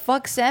know what the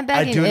fuck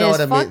sandbagging I do is. know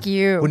what I mean. Fuck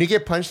you. When you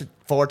get punched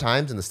 4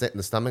 times in the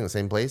stomach in the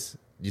same place,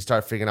 you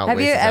start figuring out Have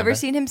ways you to ever sandbag.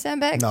 seen him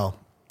sandbag? No.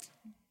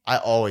 I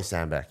always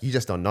sandbag. You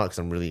just don't know it because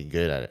I'm really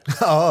good at it.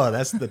 Oh,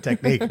 that's the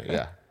technique.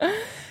 Yeah.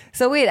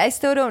 So wait, I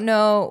still don't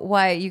know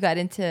why you got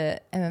into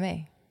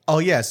MMA. Oh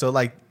yeah, so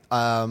like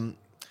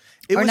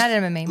it Or not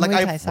MMA, like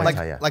Muay Thai, sorry. like, Muay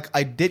Thai, yeah. like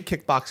I did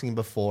kickboxing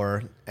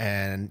before,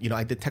 and you know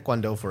I did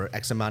taekwondo for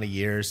X amount of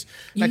years.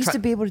 You And I used try- to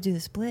be able to do the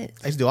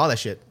splits. I used to do all that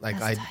shit. Like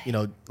That's I, tight. you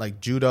know,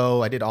 like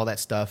judo. I did all that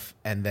stuff,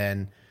 and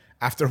then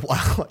after a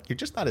while, you're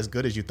just not as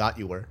good as you thought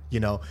you were. You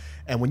know,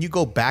 and when you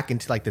go back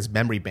into like this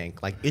memory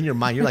bank, like in your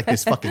mind, you're like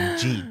this fucking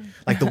G.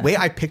 Like the way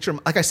I picture,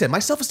 like I said, my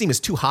self esteem is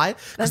too high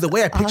because the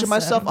way I picture awesome.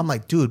 myself, I'm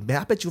like, dude,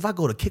 man, I bet you if I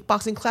go to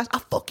kickboxing class, I'll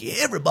fuck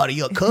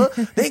everybody up, cuz.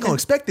 They ain't gonna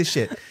expect this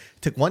shit.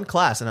 Took one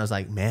class and I was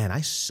like, man,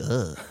 I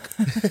suck.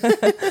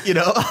 You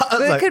know, I was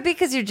But it like, could be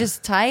because you're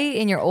just tight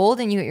and you're old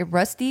and you're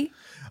rusty.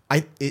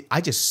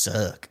 I just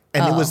suck.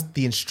 And it was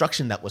the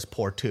instruction that was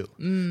poor too.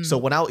 So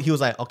when he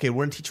was like, okay,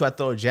 we're gonna teach you how to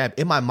throw a jab.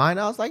 In my mind,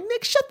 I was like,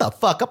 Nick, shut the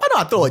fuck up. I know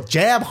how to throw a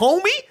jab,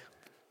 homie.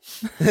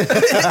 You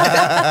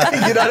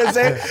know what I'm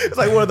saying? It's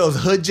like one of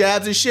those hood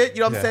jabs and shit.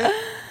 You know what I'm saying?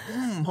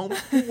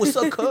 Homie, what's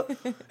up, cut?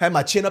 Had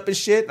my chin up and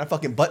shit. And I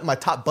fucking buttoned my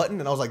top button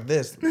and I was like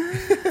this.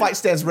 Fight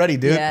stance ready,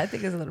 dude. Yeah, I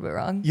think it's a little bit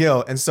wrong.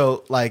 Yo, and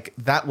so like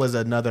that was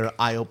another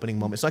eye-opening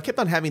moment. So I kept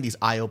on having these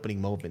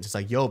eye-opening moments. It's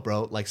like, yo,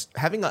 bro, like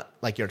having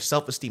your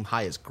self-esteem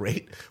high is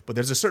great, but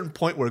there's a certain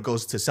point where it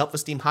goes to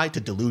self-esteem high to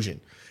delusion.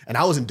 And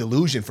I was in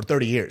delusion for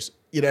 30 years.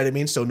 You know what I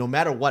mean? So no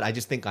matter what, I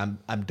just think I'm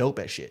dope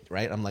at shit,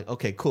 right? I'm like,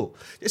 okay, cool.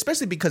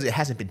 Especially because it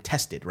hasn't been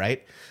tested,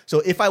 right? So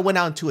if I went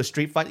out into a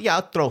street fight, yeah,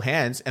 I'll throw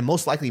hands, and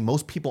most likely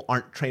most people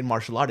aren't trained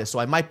martial artists, so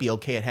I might be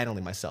okay at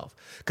handling myself.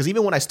 Because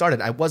even when I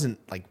started, I wasn't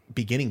like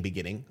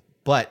beginning,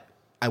 but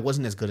I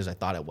wasn't as good as I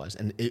thought I was.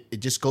 And it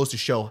just goes to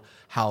show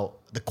how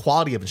the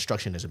quality of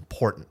instruction is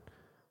important,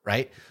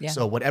 right? Yeah.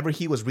 So whatever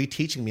he was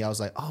reteaching me, I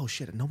was like, oh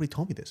shit, nobody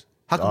told me this.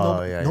 How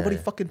come nobody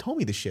yeah. fucking told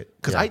me this shit?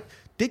 Because Yeah. I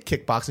did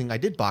kickboxing, I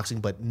did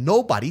boxing, but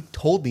nobody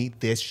told me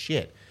this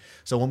shit.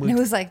 So when we, And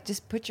it was like,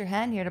 just put your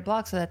hand here to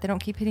block so that they don't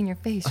keep hitting your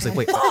face. I was like,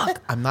 right? wait,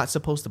 fuck, I'm not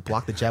supposed to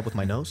block the jab with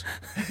my nose?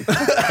 You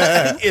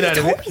know what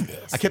I mean? me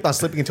this. I kept on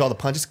slipping into all the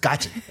punches.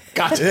 Gotcha.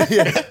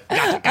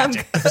 Yeah.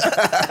 Gotcha.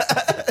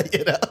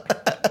 You know?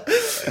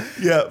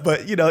 Yeah,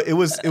 but you know, it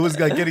was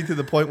like getting to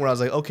the point where I was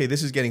like, okay,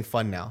 this is getting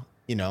fun now,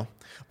 you know?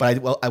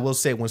 But I will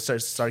say when it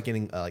start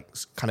getting like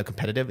kind of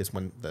competitive is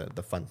when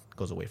the fun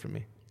goes away from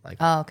me. Like,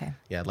 Oh, okay.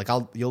 yeah, like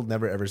you'll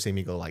never ever see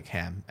me go like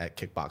ham at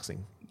kickboxing.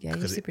 Yeah,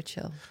 you're 'Cause super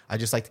chill. I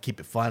just like to keep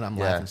it fun. I'm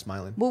laughing,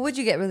 smiling. What would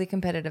you get really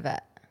competitive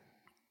at?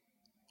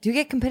 Do you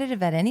get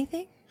competitive at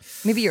anything?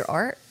 Maybe your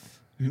art?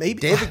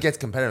 Maybe, David gets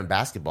competitive in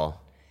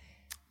basketball.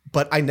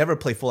 but I never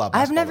play full out. I've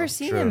basketball, never though.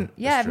 seen True. him.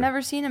 Yeah, That's I've true.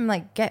 never seen him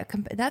like get.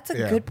 That's a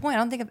Yeah. good point. I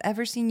don't think I've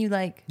ever seen you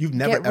like. You've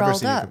never get ever riled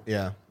seen up. it.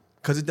 Yeah.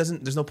 Because it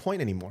doesn't, there's no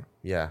point anymore.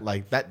 Yeah.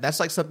 Like that's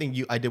like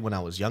something I did when I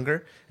was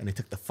younger and they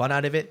took the fun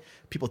out of it.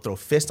 People throw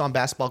fists on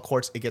basketball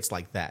courts. It gets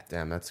like that.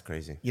 Damn, that's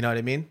crazy. You know what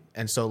I mean?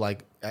 And so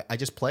like, I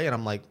just play and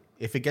I'm like,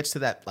 if it gets to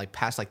that, like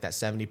past like that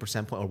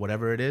 70% point or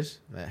whatever it is,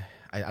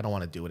 I don't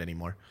want to do it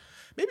anymore.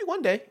 Maybe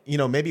one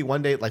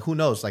day, like who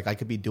knows? Like I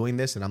could be doing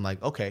this and I'm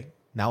like, okay,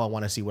 now I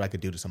want to see what I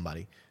could do to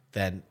somebody.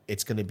 Then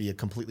it's going to be a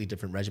completely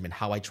different regimen.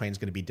 How I train is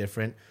going to be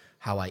different.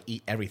 How I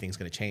eat, everything's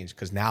going to change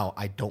because now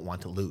I don't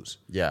want to lose.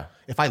 Yeah.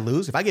 If I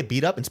lose, if I get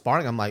beat up in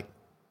sparring, I'm like,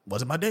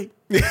 wasn't my day.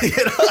 You know?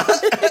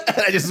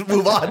 And I just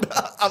move on.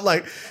 I'm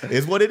like,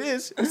 it's what it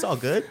is. It's all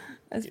good.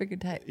 That's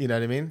freaking tight. You know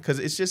what I mean? Because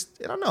it's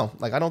just, I don't know.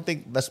 Like, I don't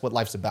think that's what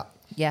life's about.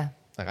 Yeah.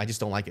 Like, I just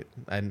don't like it.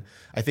 And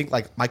I think,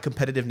 like, my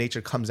competitive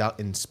nature comes out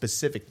in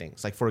specific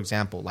things. Like, for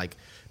example, like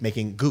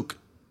making gook,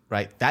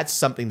 right? That's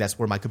something that's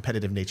where my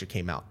competitive nature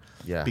came out.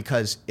 Yeah.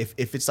 Because if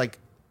it's like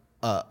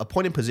a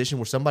point in position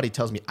where somebody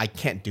tells me I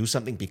can't do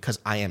something because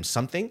I am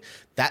something,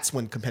 that's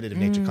when competitive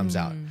nature comes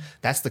out.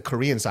 That's the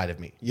Korean side of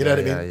me. You know what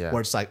I mean? Yeah.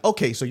 Where it's like,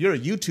 okay, so you're a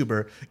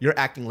YouTuber, your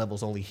acting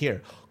level's only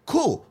here.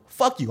 Cool.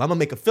 Fuck you. I'm gonna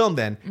make a film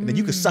then, and then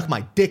you can suck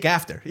my dick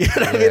after. You know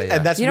what I mean? Yeah.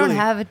 And that's You really, don't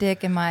have a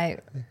dick in my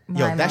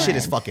yo, that shit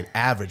is mind. fucking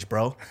average,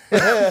 bro.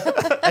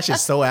 That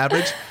shit's so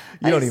average.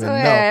 You don't I even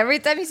swear, know. Every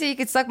time you say you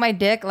could suck my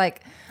dick,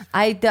 like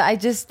I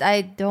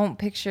don't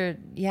picture.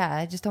 Yeah,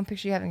 I just don't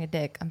picture you having a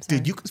dick. I'm sorry.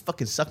 Dude, you can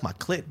fucking suck my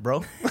clit,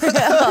 bro.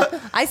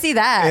 I see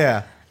that.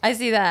 Yeah. I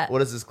see that. What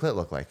does this clit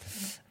look like?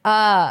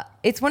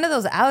 It's one of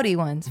those Audi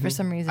ones for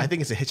some reason. I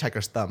think it's a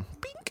hitchhiker's thumb.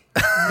 Bink.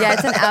 Yeah,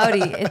 it's an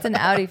Audi. It's an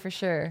Audi for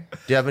sure. Do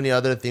you have any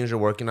other things you're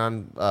working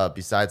on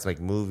besides like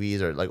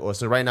movies or like? Or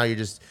so right now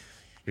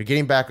you're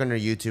getting back on your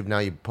YouTube now.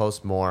 You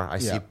post more. I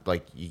see Yeah.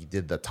 like you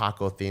did the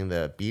taco thing.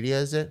 The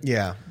birria, is it?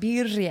 Yeah.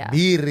 Birria.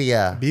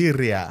 Birria.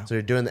 Birria. So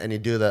you're doing and you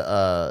do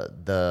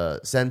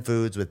the Send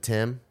Foods with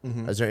Tim.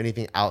 Is there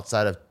anything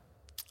outside of?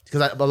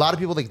 Because a lot of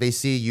people like they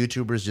see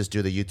YouTubers just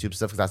do the YouTube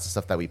stuff because that's the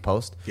stuff that we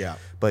post. Yeah.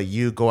 But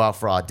you go out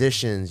for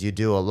auditions. You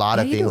do a lot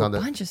of Yeah, you things do a on the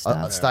bunch of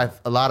stuff.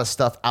 a lot of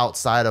stuff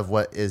outside of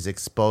what is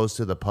exposed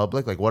to the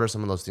public. Like, what are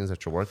some of those things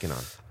that you're working on?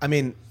 I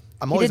mean,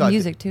 I'm He always did out-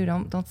 music too.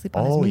 Don't sleep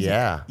on his Oh music.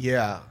 yeah.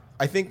 Yeah.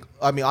 I think,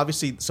 I mean,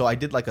 obviously, so I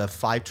did like a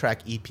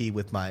 5-track EP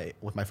with my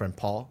friend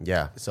Paul.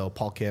 Yeah. So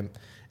Paul Kim.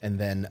 And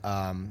then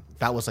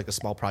that was like a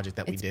small project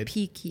that It's we did.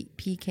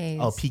 PKs.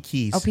 Oh,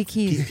 PKs. Oh,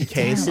 PKs.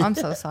 PKs. Damn, I'm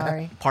so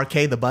sorry.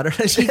 Parquet the butter.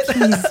 and shit.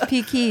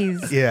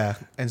 PKs. Yeah.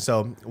 And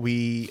so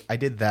I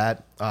did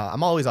that.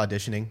 I'm always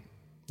auditioning,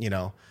 you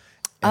know.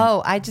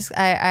 Oh,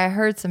 I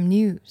heard some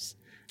news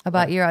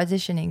about your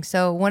auditioning.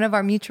 So one of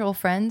our mutual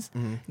friends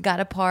got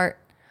a part.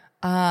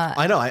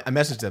 I know. I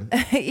messaged him.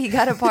 He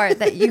got a part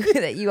that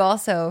you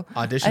also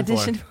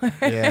Auditioned for.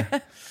 for. Yeah.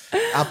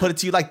 I'll put it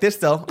to you like this,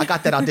 though. I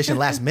got that audition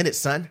last minute,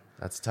 son.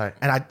 That's tight.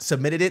 And I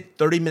submitted it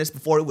 30 minutes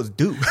before it was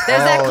due. There's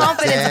that Oh,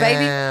 confidence, damn.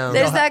 baby.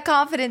 There's that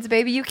confidence,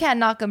 baby. You can't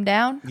knock him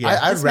down. Yeah.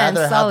 I'd This man's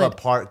rather have solid. a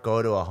part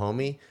go to a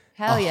homie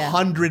Hell yeah.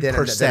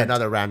 100%. than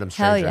another random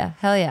Hell stranger.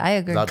 yeah. I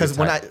agree. Love Because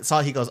when I Tight.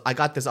 saw, he goes, I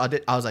got this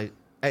audit. I was like,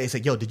 hey, he's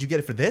like, yo, did you get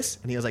it for this?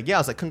 And he was like, yeah. I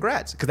was like,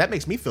 congrats. Because that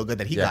makes me feel good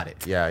that he Yeah. got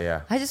it.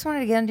 Yeah. I just wanted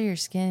to get under your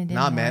skin. It didn't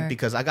Nah, man, work.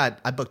 because I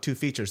booked 2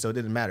 features, so it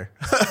didn't matter.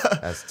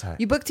 That's tight.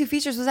 You booked 2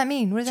 features. What does that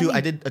mean? What does that mean?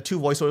 I did 2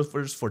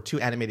 voiceovers for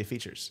 2 animated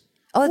features.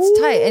 Oh, it's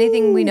tight.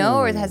 Anything we know,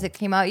 or has it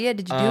came out yet?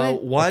 Did you do it?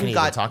 Can One you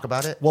got even talk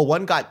about it? Well,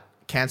 one got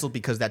canceled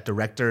because that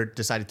director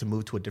decided to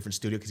move to a different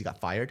studio because he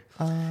got fired,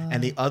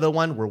 and the other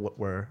one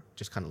we're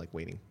just kind of like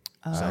waiting.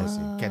 So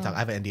can't talk. I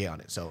have an NDA on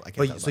it, so I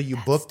can't. talk But so about you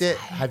booked it?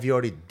 Have you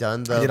already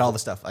done the? it. I did all the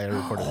stuff. I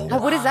recorded it.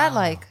 What is that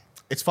like?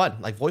 It's fun.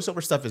 Like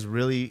voiceover stuff is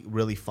really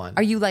really fun.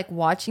 Are you like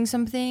watching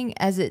something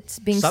as it's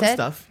being Some said?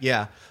 stuff,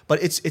 yeah,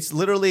 but it's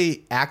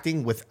literally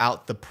acting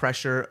without the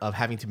pressure of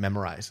having to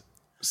memorize.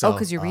 So, Oh,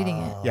 because you're reading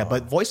it. yeah,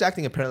 but voice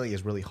acting apparently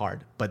is really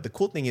hard. But the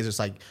cool thing is, it's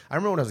like I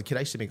remember when I was a kid, I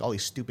used to make all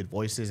these stupid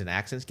voices and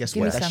accents. Guess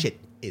Give what? me That some. shit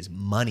is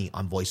money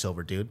on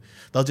voiceover, dude.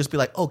 They'll just be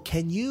like, "Oh,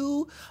 can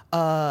you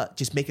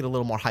just make it a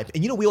little more hype?"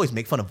 And you know, we always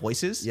make fun of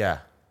voices. Yeah.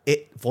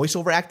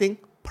 Voiceover acting,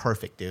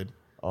 perfect, dude.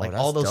 Oh, like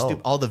that's all those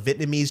dope. all the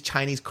Vietnamese,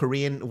 Chinese,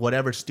 Korean,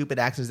 whatever stupid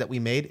accents that we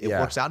made, it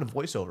Yeah. works out in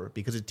voiceover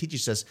because it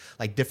teaches us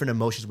like different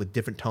emotions with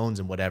different tones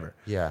and whatever.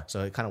 Yeah.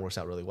 So it kind of works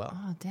out really well.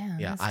 Oh, damn,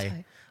 Yeah, that's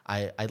tight.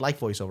 I like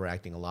voiceover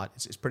acting a lot.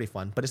 It's pretty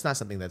fun, but it's not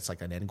something that's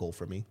like an end goal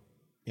for me,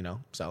 you know.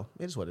 So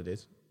it is what it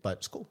is, but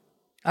it's cool.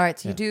 All right,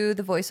 so you do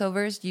the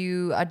voiceovers.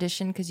 You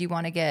audition because you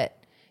want to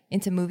get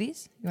into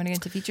movies? You want to get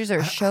into features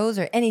or shows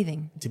or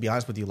anything? To be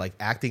honest with you, like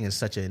acting is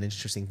such an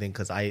interesting thing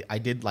because I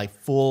did like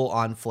full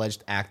on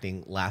fledged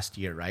acting last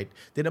year, right?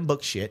 Didn't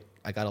book shit.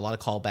 I got a lot of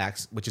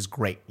callbacks, which is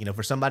great. You know,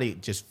 for somebody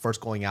just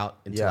first going out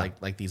into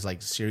like these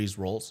like series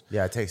roles.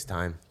 Yeah, it takes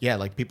time. Yeah,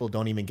 like people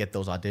don't even get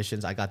those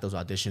auditions. I got those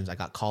auditions. I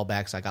got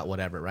callbacks. I got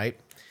whatever, right?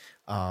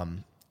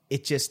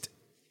 It just,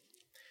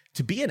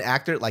 to be an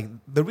actor, like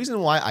the reason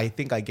why I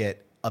think I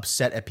get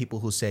upset at people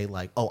who say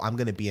like, oh, I'm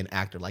going to be an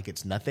actor like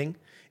it's nothing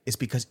is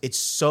because it's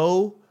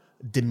so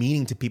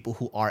demeaning to people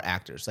who are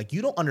actors. Like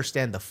you don't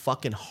understand the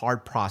fucking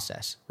hard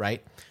process,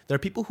 right? There are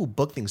people who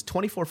book things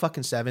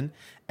 24/7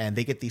 and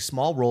they get these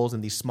small roles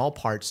and these small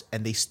parts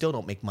and they still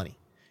don't make money.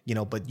 You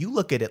know, but you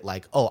look at it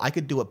like, oh, I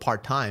could do it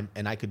part-time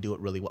and I could do it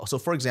really well. So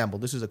for example,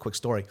 this is a quick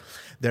story.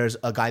 There's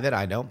a guy that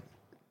I know,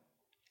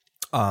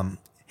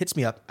 hits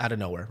me up out of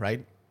nowhere,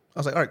 right? I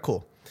was like, all right,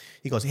 cool.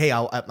 He goes, hey,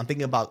 I'm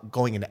thinking about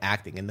going into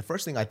acting. And the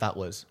first thing I thought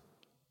was,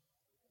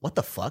 what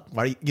the fuck?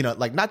 Why are you, you know,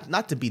 like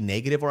not to be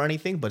negative or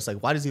anything, but it's like,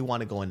 why does he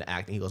want to go into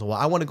acting? He goes, well,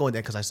 I want to go in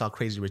there because I saw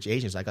Crazy Rich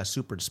Asians. I got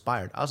super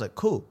inspired. I was like,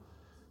 cool.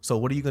 So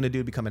what are you going to do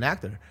to become an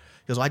actor?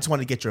 He goes, well, I just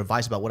wanted to get your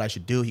advice about what I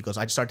should do. He goes,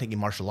 I just started taking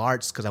martial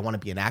arts because I want to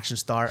be an action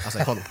star. I was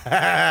like, hold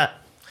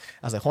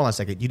on a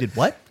second. You did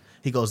what?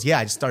 He goes, yeah,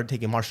 I just started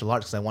taking martial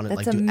arts because I wanted to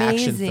like do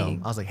action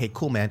film. I was like, hey,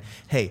 cool, man.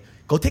 Hey,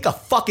 go take a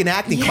fucking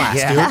acting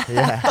class, dude.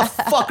 What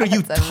the fuck are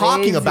you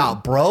talking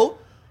about, bro?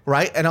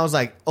 Right? And I was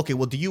like, okay,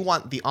 well, do you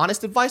want the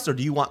honest advice or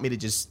do you want me to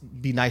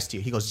just be nice to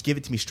you? He goes, just give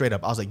it to me straight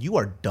up. I was like, you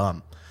are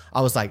dumb.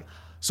 I was like,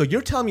 so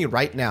you're telling me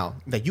right now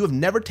that you have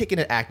never taken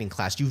an acting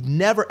class. You've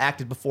never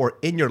acted before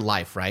in your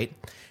life, right?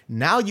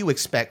 Now you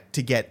expect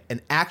to get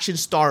an action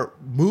star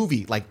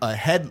movie, like a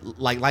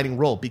headlining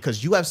role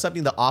because you have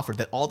something to offer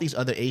that all these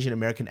other Asian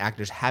American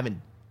actors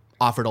haven't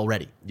offered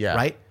already. Yeah.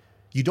 Right?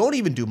 You don't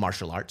even do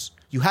martial arts.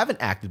 You haven't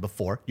acted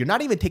before. You're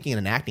not even taking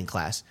an acting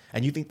class,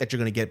 and you think that you're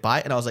gonna get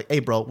by. And I was like, "Hey,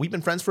 bro, we've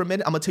been friends for a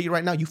minute. I'm gonna tell you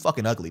right now, you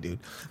fucking ugly, dude.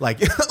 Like,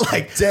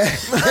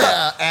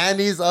 and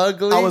he's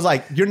ugly." I was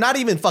like, "You're not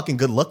even fucking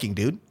good looking,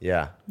 dude."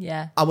 Yeah.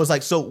 I was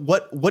like, "So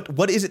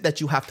what is it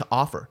that you have to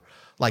offer?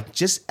 Like,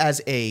 just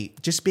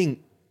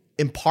being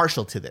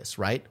impartial to this,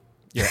 right?"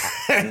 Yeah,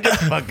 you're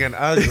fucking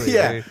ugly.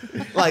 Yeah,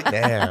 dude. like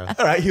damn.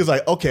 All right, he was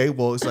like, okay,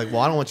 well, it's like, well,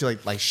 I don't want you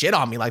like shit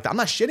on me like that. I'm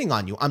not shitting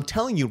on you. I'm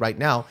telling you right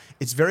now,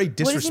 it's very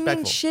disrespectful.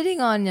 What does he mean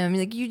shitting on him?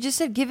 Like you just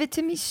said, give it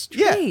to me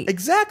straight. Yeah,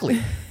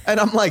 exactly. And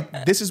I'm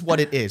like, this is what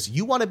it is.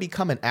 You want to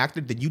become an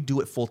actor, then you do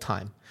it full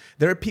time.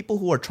 There are people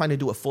who are trying to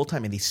do it full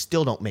time and they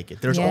still don't make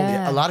it. There's only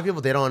a lot of people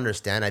they don't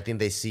understand. I think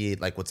they see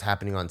like what's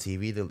happening on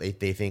TV.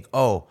 They think,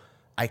 oh,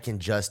 I can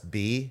just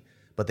be,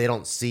 but they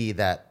don't see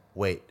that.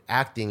 Wait,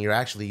 acting, you're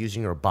actually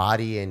using your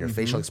body and your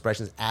facial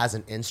expressions as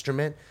an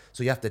instrument.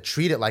 So you have to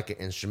treat it like an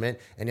instrument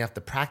and you have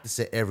to practice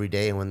it every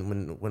day.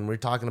 And when we're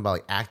talking about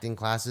like acting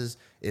classes,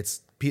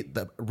 it's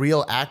the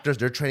real actors,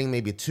 they're training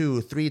maybe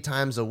 2-3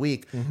 times a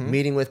week,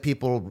 meeting with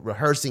people,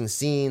 rehearsing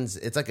scenes.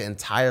 It's like an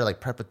entire like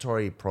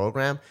preparatory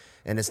program.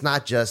 And it's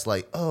not just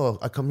like, oh,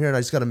 I come here and I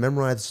just got to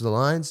memorize the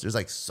lines. There's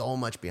like so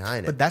much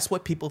behind it. But that's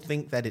what people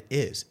think that it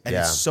is. And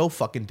it's so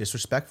fucking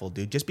disrespectful,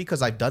 dude. Just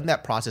because I've done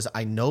that process,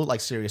 I know like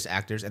serious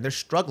actors and they're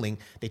struggling.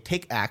 They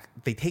take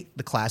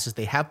the classes,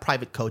 they have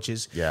private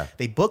coaches,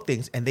 they book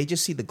things and they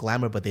just see the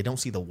glamour, but they don't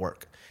see the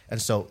work.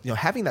 And so, you know,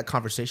 having that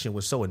conversation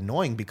was so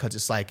annoying because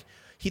it's like,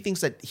 he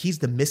thinks that he's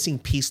the missing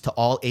piece to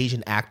all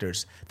Asian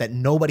actors that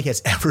nobody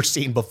has ever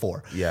seen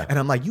before. Yeah. And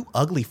I'm like, you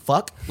ugly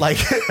fuck. Like,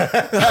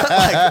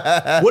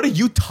 what are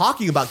you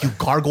talking about, you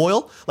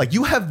gargoyle? Like,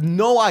 you have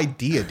no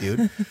idea,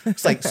 dude.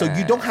 It's like, so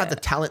you don't have the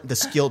talent, the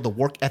skill, the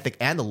work ethic,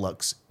 and the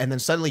looks. And then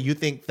suddenly you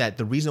think that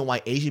the reason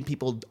why Asian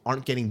people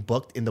aren't getting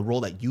booked in the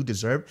role that you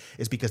deserve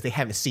is because they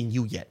haven't seen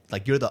you yet.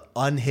 Like, you're the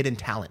unhidden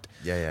talent.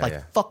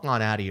 Fuck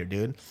on out of here,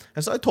 dude.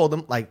 And so I told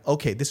him, like,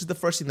 okay, this is the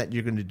first thing that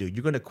you're going to do.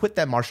 You're going to quit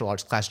that martial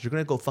arts class. You're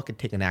going to go fucking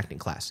take an acting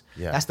class.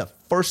 That's the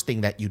first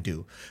thing that you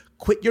do.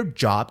 Quit your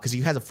job because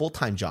he has a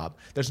full-time job.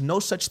 There's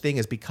no such thing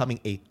as becoming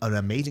an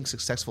amazing,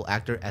 successful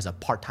actor as a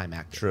part-time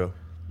actor. True.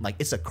 Like,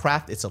 it's a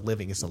craft, it's a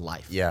living, it's a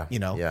life. Yeah. You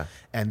know?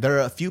 And there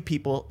are a few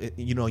people,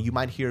 you know, you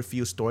might hear a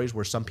few stories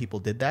where some people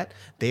did that.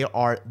 They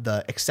are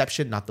the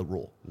exception, not the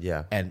rule.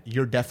 Yeah. And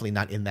you're definitely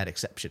not in that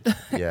exception.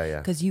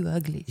 Because you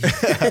ugly.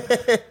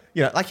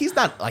 Yeah, like he's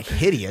not like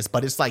hideous,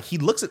 but it's like he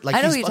looks at like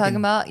I know what you're talking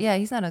about. Yeah,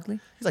 he's not ugly.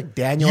 He's like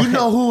Daniel. You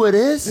know who it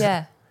is?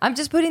 Yeah. I'm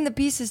just putting the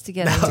pieces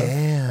together.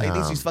 Damn. Like, he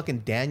thinks he's fucking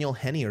Daniel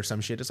Henney or some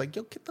shit. It's like,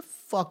 yo, get the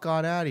fuck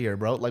on out of here,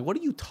 bro. Like, what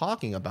are you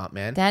talking about,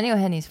 man? Daniel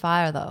Henney's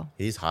fire, though.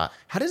 He's hot.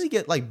 How does he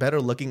get like better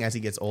looking as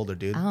he gets older,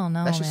 dude? I don't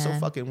know, That's just man.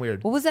 so fucking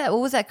weird. What was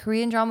that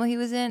Korean drama he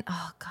was in?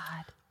 Oh, God.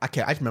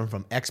 I remember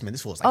from X-Men.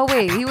 This was like, Oh,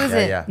 wait. He was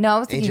in... yeah. No, I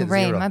was thinking Agent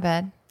Rain. Zero. My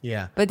bad.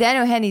 yeah. But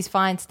Daniel Henney's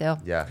fine still.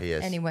 Yeah, he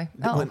is. Anyway.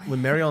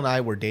 When Mariel and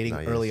I were dating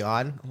Nice. early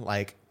on,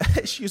 like,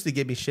 she used to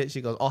give me shit.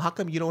 She goes, oh, how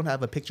come you don't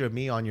have a picture of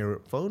me on your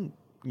phone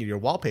your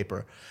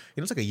wallpaper.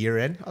 It's like a year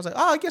in. I was like,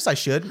 oh, I guess I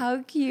should.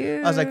 How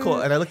cute. I was like,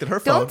 cool. And I looked at her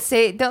phone.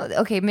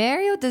 Okay,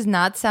 Mario does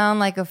not sound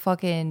like a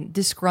fucking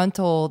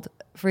disgruntled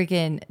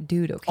freaking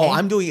dude, okay? Oh,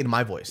 I'm doing it in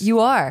my voice. You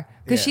are.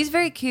 Because Yeah. she's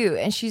very cute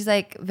and she's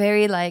like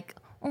very like,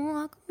 oh,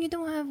 how come you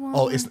don't have one?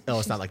 Oh,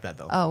 it's not like that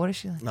though. Oh, what is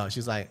she like? No,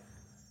 she's like,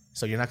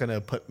 so you're not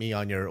gonna put me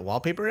on your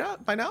wallpaper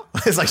out by now?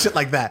 It's like shit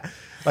like that.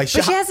 Like,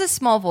 But she has a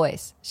small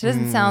voice. She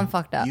doesn't sound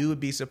fucked up. you would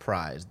be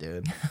surprised,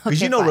 dude.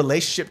 Because Okay, fine. relationship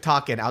relationship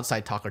talk and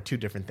outside talk are two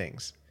different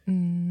things.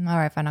 All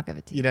right, fine. I'll give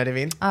it to you. You know what I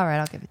mean? All right,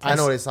 I'll give it to you. I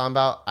know what he's talking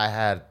about. I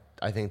had,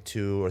 I think,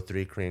 2 or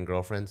 3 Korean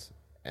girlfriends,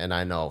 and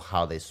I know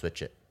how they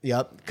switch it.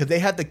 Yep. Because they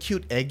had the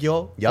cute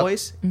egg-yo Yep.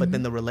 voice, but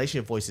then the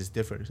relationship voice is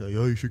different. It's like,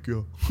 oh, you should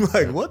go.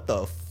 Like, what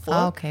the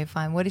fuck? Okay,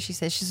 fine. What did she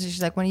say?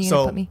 She's like, when are you So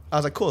going to put me? I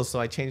was like, cool. So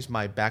I changed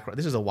my background.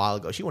 This is a while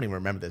ago. She won't even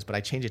remember this, but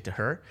I changed it to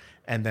her.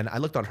 And then I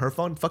looked on her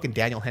phone. Fucking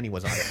Daniel Henney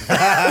was on it.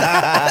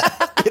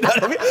 You know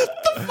what I mean?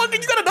 What the fuck?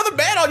 You got another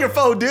man on your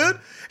phone, dude.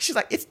 She's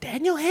like, it's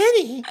Daniel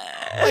Henney.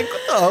 Like,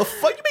 what the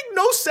fuck? You make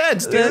no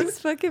sense, dude. That's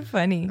fucking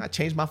funny. I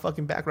changed my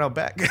fucking background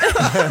back.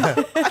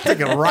 I took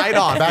it right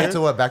off. Back dude.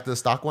 to what? Back to the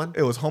stock one?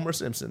 It was Homer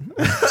Simpson.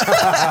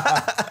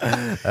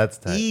 That's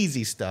tight.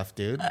 Easy stuff,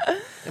 dude.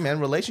 Hey, man,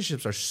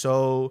 relationships are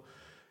so,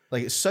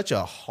 like, it's such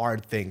a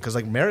hard thing. Because,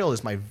 like, Mariel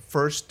is my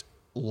first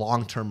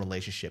long-term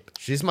relationship.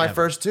 She's my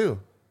first too.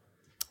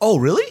 Oh,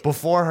 really?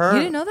 Before her, You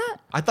didn't know that?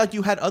 I thought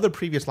you had other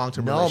previous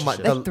long-term No,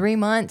 relationships. Like 3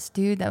 months,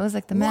 dude. That was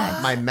like the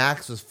max. my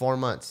max was 4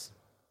 months.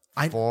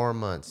 4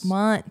 months.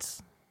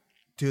 Months.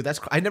 Dude,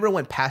 I never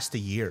went past a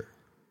year.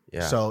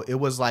 Yeah. So it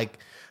was like,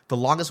 the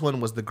longest one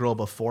was the girl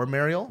before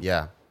Mariel.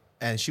 Yeah.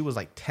 And she was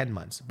like 10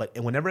 months. But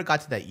whenever it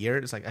got to that year,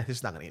 it's like, this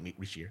is not going to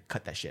reach a year.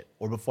 Cut that shit.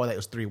 Or before that, it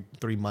was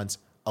three months,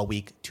 a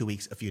week, 2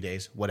 weeks, a few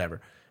days, whatever.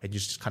 And you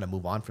just kind of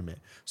move on from it.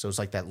 So it's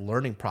like that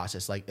learning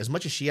process. Like, as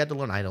much as she had to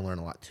learn, I had to learn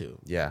a lot too.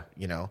 Yeah.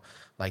 You know,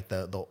 like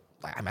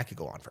I could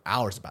go on for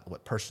hours about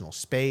what personal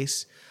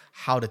space,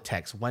 how to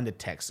text, when to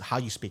text, how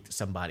you speak to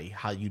somebody,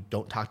 how you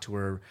don't talk to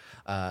her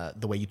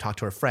the way you talk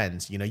to her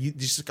friends. You know, you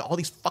just got all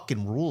these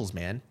fucking rules,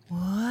 man.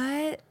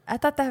 What? I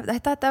thought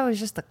that was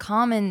just the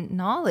common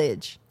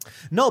knowledge.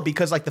 No,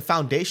 because like the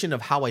foundation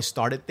of how I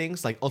started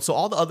things, like also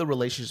all the other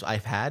relationships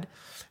I've had,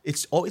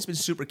 it's always been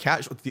super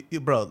casual,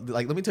 bro.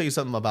 Like, let me tell you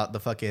something about the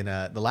fucking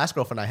the last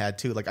girlfriend I had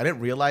too. Like, I didn't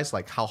realize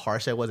like how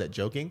harsh I was at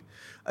joking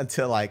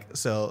until like,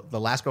 so the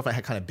last girlfriend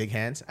had kind of big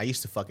hands. I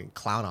used to fucking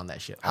clown on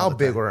that shit. all How the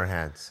big time. were her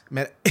hands?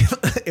 Man,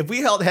 if we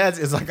held hands,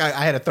 it's like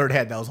I had a third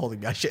hand that was holding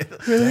my shit. Damn,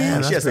 She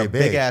that's has some pretty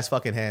big. big ass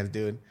fucking hands,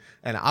 dude.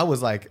 And I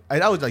was like,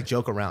 I would like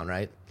joke around,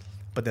 right?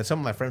 But then some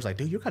of my friends were like,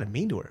 dude, you're kind of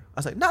mean to her. I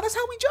was like, no, that's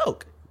how we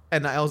joke.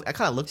 And I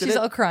kind of looked She's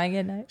at all it. crying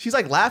at night. She's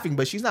like laughing,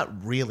 but she's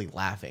not really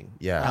laughing.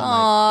 Yeah. I'm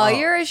Oh, like,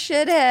 you're a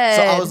shithead.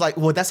 So I was like,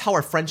 well, that's how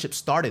our friendship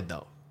started,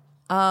 though.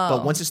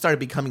 But once it started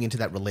becoming into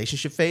that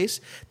relationship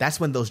phase, that's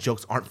when those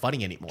jokes aren't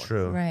funny anymore.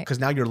 True. Right. Because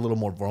now you're a little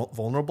more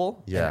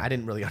vulnerable. Yeah. And I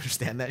didn't really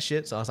understand that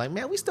shit. So I was like,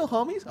 man, we still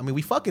homies. I mean,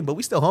 we fucking, but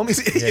we still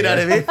homies. You know what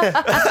I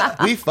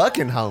mean? We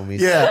fucking homies.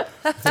 Yeah.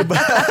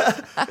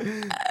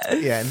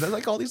 Yeah. And then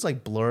like all these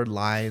like blurred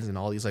lines and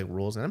all these like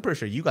rules. And I'm pretty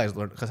sure you guys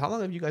learned, because how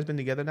long have you guys been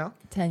together now?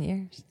 10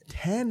 years.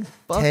 10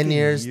 10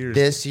 years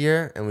this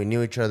year, and we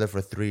knew each other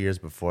for 3 years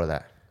before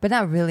that. But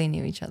not really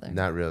knew each other.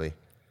 Not really.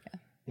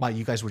 Why,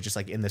 you guys were just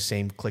like in the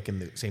same clique, in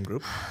the same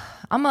group?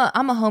 I'm a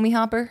homie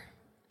hopper,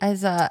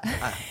 as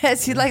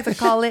as you like to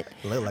call it.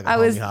 Look like a I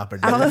was- homie hopper,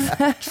 dude. I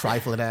was-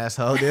 Trifling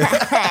asshole, dude.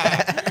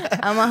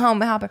 I'm a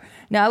homie hopper.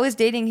 No, I was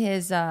dating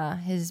his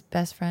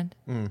best friend.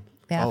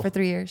 Yeah, Oh. for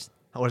 3 years.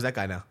 Where's that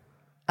guy now?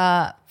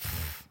 I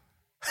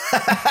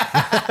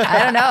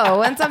don't know.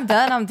 Once I'm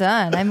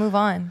done. I move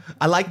on.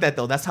 I like that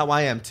though. That's how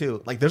I am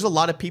too. Like, there's a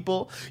lot of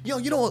people. You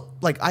know.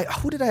 Like, I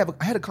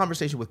had a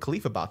conversation with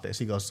Khalif about this.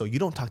 He goes, "So you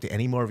don't talk to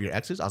any more of your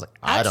exes?" I was like,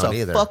 I don't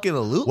either. Fucking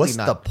absolutely What's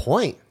not. the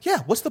point? Yeah.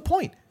 What's the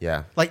point?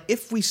 Yeah. Like,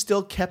 if we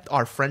still kept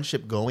our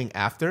friendship going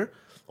after,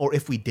 or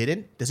if we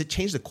didn't, does it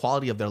change the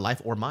quality of their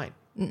life or mine?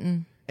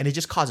 And it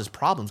just causes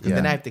problems because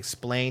then Yeah. I have to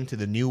explain to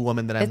the new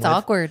woman that I'm It's with.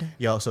 awkward.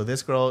 Yo, so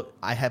this girl,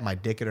 I had my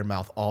dick in her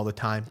mouth all the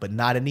time, but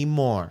not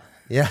anymore.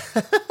 Yeah.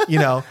 You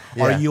know,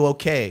 Yeah. are you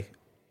okay?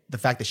 The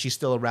fact that she's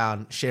still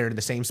around sharing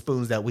the same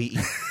spoons that we eat.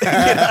 You know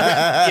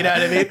what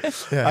I mean?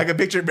 I can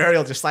picture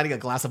Mariel just sliding a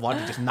glass of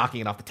water, just knocking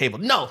it off the table.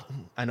 No,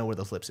 I know where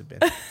those lips have been.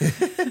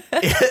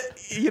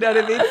 You know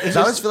what I mean? It's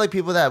I always just, feel like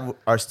people that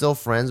are still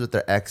friends with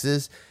their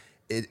exes,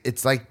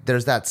 it's like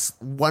there's that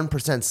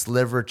 1%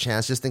 sliver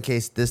chance, just in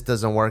case this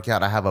doesn't work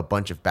out, I have a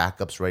bunch of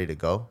backups ready to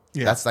go.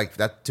 Yeah. That's like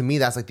that to me.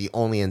 That's like the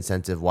only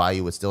incentive why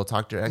you would still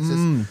talk to your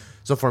exes.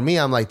 So for me,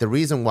 I'm like, the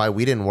reason why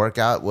we didn't work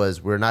out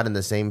was we're not in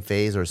the same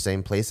phase or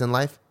same place in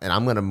life, and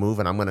I'm gonna move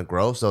and I'm gonna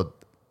grow. So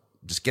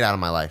just get out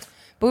of my life.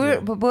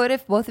 But what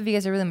if both of you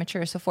guys are really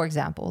mature? So, for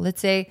example,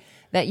 let's say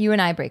that you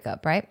and I break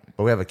up, right?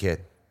 But we have a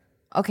kid.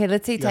 Okay,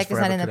 let's say guys Tyke is not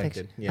forever in the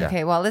connected. picture. Yeah.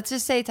 Okay, well, let's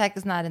just say Tyke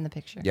is not in the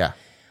picture. Yeah.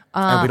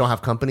 And we don't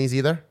have companies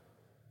either.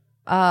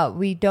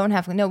 We don't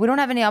have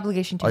any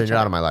obligation to Oh, each you're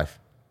out other. of my life.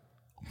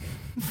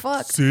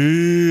 Fuck.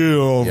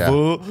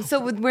 Yeah. So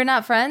we're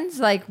not friends?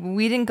 Like,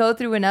 we didn't go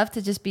through enough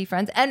to just be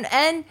friends? And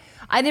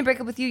I didn't break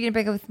up with you. You didn't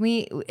break up with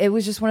me. It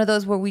was just one of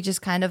those where we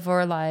just kind of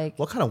were like...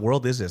 What kind of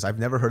world is this? I've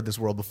never heard this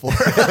world before.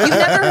 You've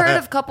never heard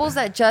of couples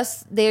that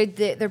just...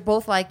 They're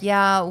both like,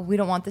 yeah, we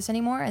don't want this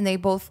anymore. And they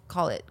both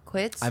call it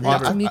quits. I've It's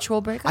never- a mutual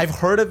breakup. I've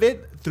heard of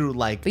it through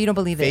like But you don't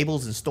believe it.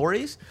 fables and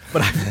stories,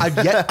 but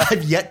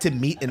I've yet to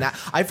meet and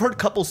I've heard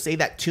couples say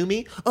that to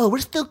me. Oh, we're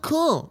still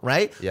cool,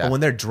 right? Yeah. But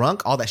when they're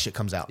drunk, all that shit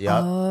comes out. Yep.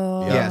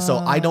 Yeah. So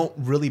I don't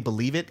really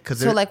believe it because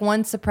so like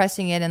one's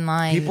suppressing it and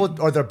lying. People,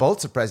 or they're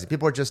both suppressing.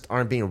 People just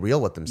aren't being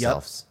real with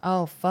themselves.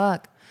 Oh,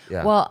 fuck.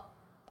 Yeah. Well,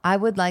 I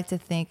would like to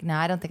think... No,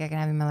 I don't think I can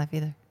have you in my life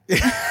either.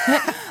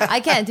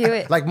 I can't do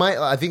it. Like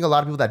I think a lot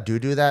of people that do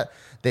that,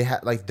 they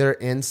have like their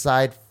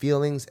inside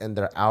feelings and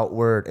their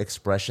outward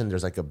expression.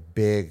 There's like a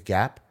big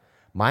gap.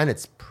 Mine,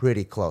 it's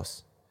pretty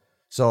close.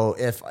 So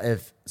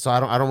I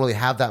don't really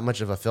have that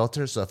much of a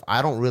filter. So if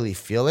I don't really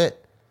feel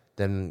it,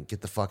 then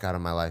get the fuck out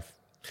of my life.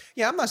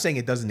 Yeah, I'm not saying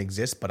it doesn't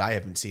exist, but I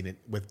haven't seen it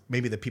with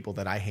maybe the people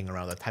that I hang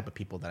around, the type of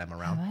people that I'm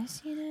around. Have I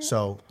seen it?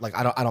 So like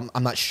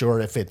I'm not sure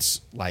if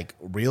it's like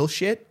real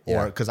shit or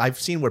Yeah. because I've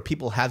seen where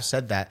people have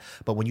said that,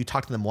 but when you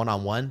talk to them one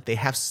on one, they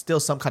have still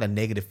some kind of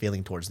negative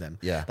feeling towards them.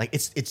 Yeah. Like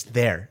it's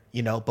there,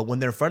 you know. But when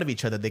they're in front of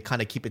each other, they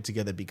kind of keep it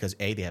together because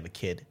they have a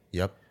kid.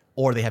 Yep.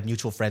 Or they have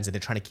mutual friends and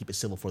they're trying to keep it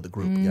civil for the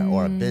group. Yeah.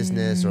 Or a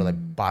business, or like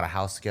bought a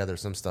house together,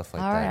 some stuff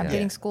like All right, that. I'm yeah.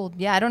 getting schooled.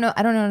 Yeah, I don't know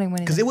anyone.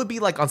 Because it would be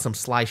like on some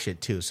sly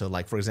shit too. So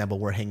like for example,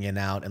 we're hanging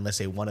out and let's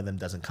say one of them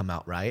doesn't come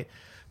out right.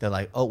 They're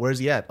like, oh, where's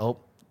he at? Oh,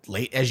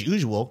 late as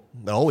usual.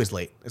 They're always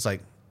late. It's like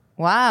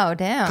Wow,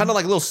 damn. kind of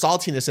like a little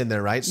saltiness in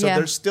there, right? So Yeah.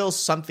 there's still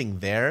something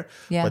there,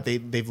 Yeah. but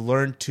they've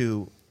learned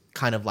to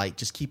kind of like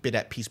just keep it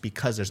at peace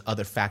because there's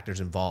other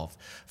factors involved.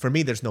 For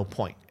me, there's no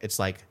point. It's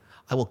like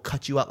I will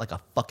cut you out like a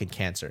fucking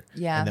cancer,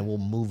 Yeah. and then we'll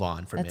move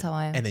on from That's it. how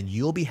I am. And then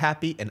you'll be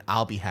happy, and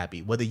I'll be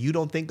happy. Whether you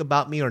don't think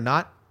about me or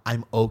not,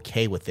 I'm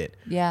okay with it.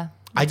 Yeah.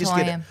 I that's just how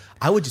get. I am.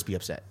 I would just be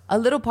upset. A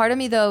little part of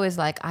me though is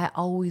like, I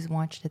always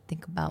want you to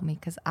think about me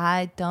because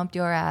I dumped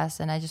your ass,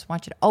 and I just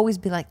want you to always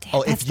be like, damn,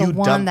 Oh, if that's you the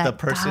one dumped that the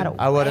person- got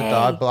I would have away.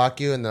 dog block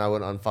you, and then I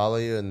would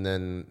unfollow you, and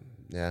then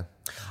yeah.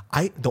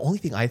 The only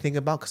thing I think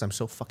about because I'm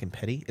so fucking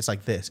petty, it's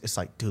like this. It's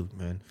like, dude,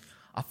 man,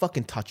 I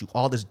fucking taught you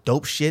all this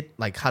dope shit,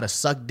 like how to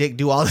suck dick,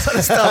 do all this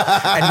other stuff,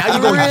 and now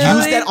you're gonna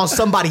use that on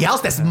somebody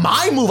else. That's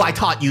my move I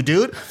taught you,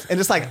 dude. And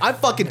it's like I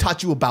fucking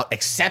taught you about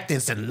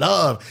acceptance and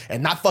love,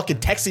 and not fucking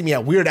texting me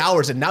at weird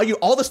hours. And now you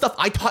all the stuff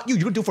I taught you,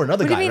 you're gonna do for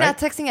another What do guy, you mean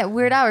right? not texting at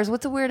weird hours?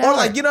 What's a weird Or hour?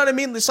 like, you know what I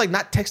mean? It's like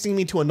not texting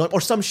me to annoy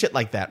or some shit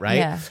like that, right?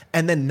 Yeah.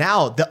 And then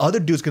now the other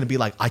dude's gonna be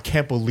like, I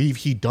can't believe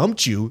he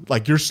dumped you.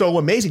 Like you're so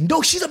amazing.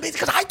 No, she's amazing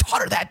because I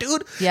taught her that,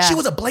 dude. Yeah. She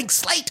was a blank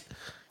slate.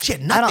 She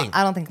had I nothing.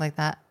 don't think like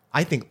that.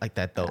 I think like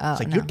that though. Oh,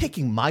 It's like no. you're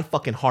taking my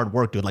fucking hard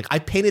work, dude. Like I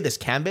painted this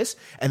canvas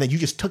and then you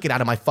just took it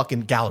out of my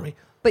fucking gallery.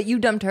 But you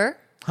dumped her?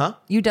 Huh?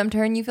 You dumped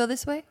her and you feel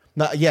this way?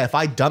 No, yeah, if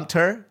I dumped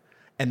her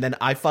and then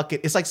I fucking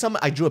it's like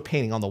I drew a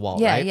painting on the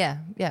wall, Yeah, right? yeah.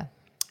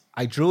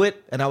 I drew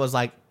it and I was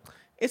like,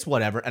 it's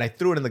whatever, and I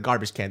threw it in the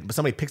garbage can, but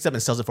somebody picks it up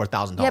and sells it for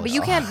 $1,000. Yeah, but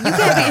you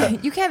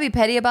can't be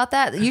petty about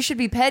that. You should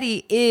be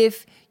petty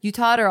if you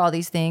taught her all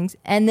these things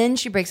and then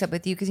she breaks up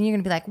with you because then you're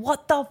gonna be like,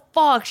 what the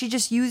fuck? She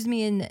just used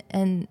me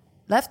and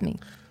left me.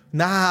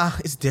 Nah,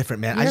 it's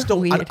different, man. I You're just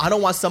don't. weird. I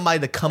don't want somebody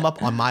to come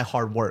up on my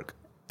hard work,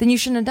 Then you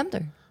shouldn't have dumped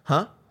her.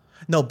 huh?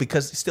 No,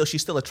 because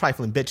she's still a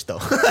trifling bitch, though.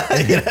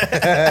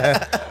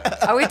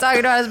 Are we talking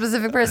about a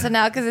specific person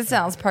now? Because it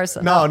sounds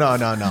personal. No.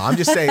 I'm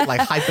just saying, like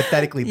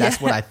hypothetically,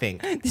 that's what I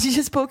think. Did you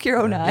just poke your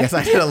own eye? Yes,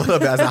 I did a little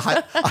bit.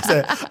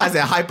 I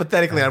said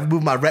hypothetically, I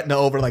moved my retina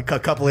over like a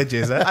couple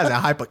inches. I said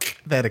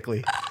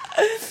hypothetically.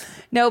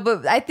 No,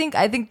 but I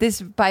think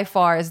this by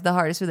far is the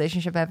hardest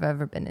relationship I've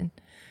ever been in.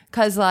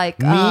 Cause like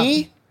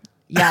Me?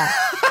 yeah.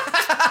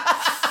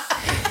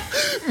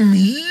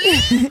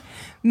 Me?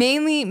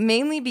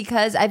 mainly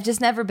because I've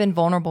just never been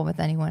vulnerable with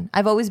anyone.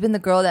 I've always been the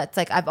girl that's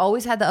like I've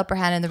always had the upper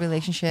hand in the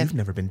relationship. You've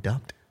never been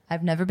dumped.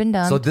 I've never been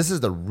done. So this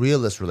is the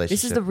realest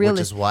relationship. This is the realest,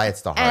 which is why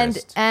it's the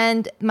hardest.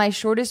 And my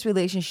shortest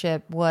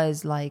relationship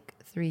was like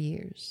 3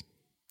 years.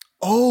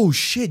 Oh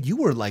shit, you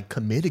were like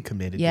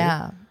committed.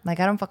 Yeah, like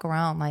I don't fuck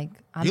around. Like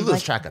I'm you lose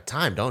like, track of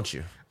time, don't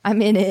you?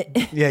 I'm in it.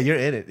 Dude. Yeah, you're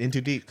in it, in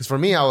too deep. Because for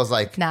me, I was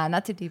like, Nah,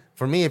 not too deep.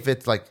 for me, if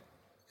it's like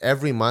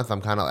every month, I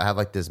have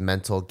like this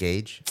mental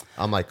gauge.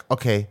 I'm like,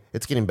 okay,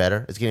 it's getting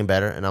better,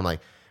 and I'm like,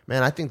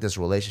 man, I think this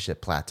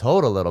relationship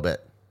plateaued a little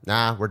bit.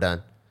 Nah, we're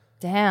done.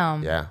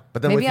 Damn. Yeah,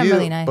 but then Maybe with I'm you,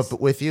 really nice.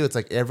 but with you, it's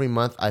like every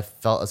month I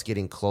felt us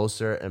getting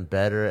closer and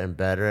better,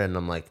 and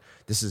I'm like,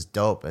 this is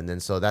dope. And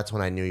then so that's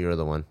when I knew you were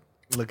the one.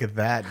 Look at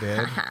that,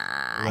 dude.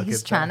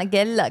 He's trying to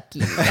get lucky.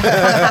 Try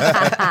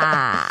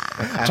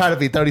to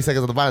be 30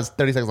 seconds on the bottom,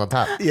 30 seconds on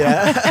top.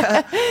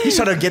 Yeah. He's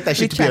trying to get that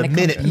shit to be trying a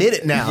to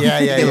minute now. Yeah,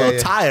 yeah, Get a yeah, little yeah.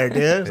 tired,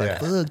 dude. It's Yeah. like,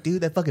 fuck,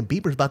 dude, that fucking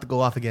beeper's about to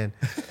go off again.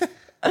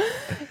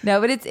 No,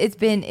 but it's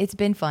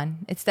been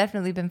fun. It's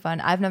definitely been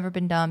fun. I've never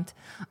been dumped.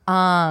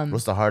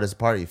 What's the hardest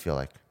part you feel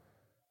like?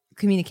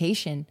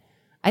 Communication.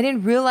 I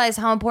didn't realize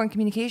how important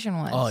communication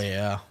was. Oh,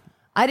 yeah.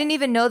 I didn't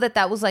even know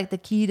that was like the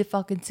key to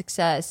fucking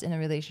success in a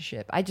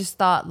relationship. I just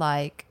thought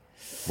like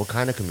What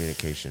kind of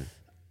communication?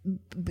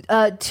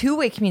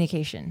 two-way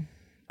communication.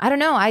 I don't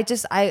know. I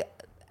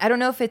don't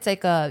know if it's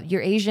like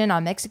you're Asian,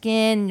 I'm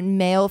Mexican,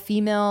 male,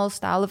 female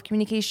style of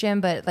communication,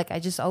 but like I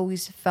just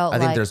always felt I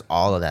like think there's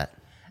all of that.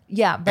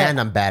 yeah, but And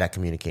I'm bad at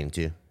communicating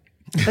too.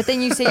 but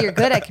then you say you're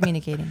good at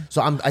communicating.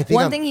 So I think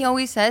One thing he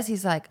always says,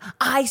 he's like,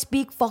 I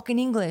speak fucking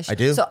English. I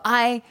do. So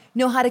I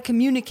know how to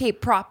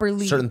communicate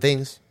properly. certain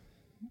things.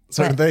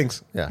 Certain But-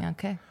 things. Yeah.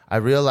 Okay. I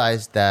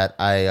realized that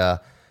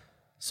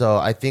so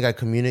I think I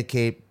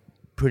communicate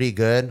pretty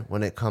good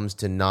when it comes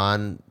to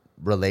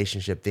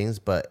non-relationship things,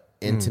 but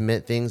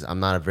intimate things, I'm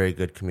not a very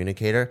good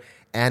communicator.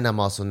 And I'm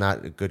also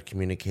not a good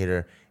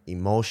communicator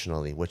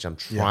emotionally, which I'm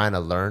trying to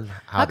learn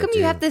How come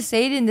you have to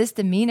say it in this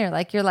demeanor?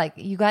 Like you're like,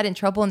 you got in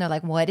trouble and they're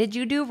like, what did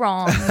you do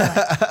wrong? You're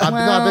like,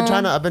 I've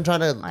been trying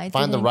to I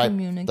find the didn't right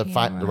communicate the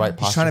right. right He's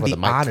posture trying to for be the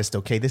mic. honest,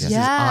 okay? This is his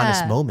Yeah.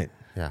 honest moment.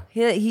 Yeah.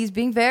 He's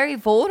being very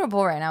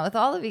vulnerable right now with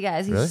all of you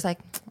guys. He's Really? just like,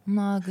 I'm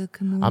not a good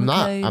communicator. I'm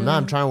not.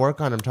 I'm trying to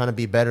work on it. I'm trying to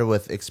be better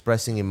with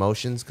expressing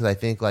emotions because I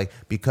think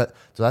so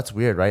that's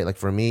weird, right? Like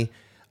for me,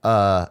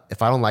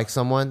 if I don't like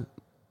someone,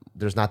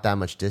 there's not that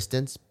much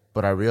distance.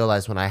 But I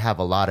realize when I have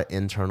a lot of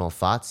internal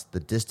thoughts, the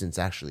distance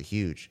actually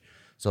huge.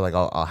 So like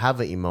I'll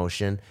have an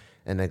emotion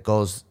and it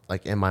goes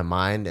like in my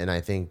mind, and I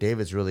think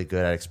David's really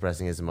good at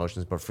expressing his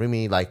emotions. But for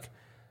me, like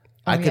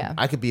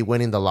I could be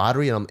winning the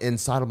lottery and I'm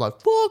inside, I'm like,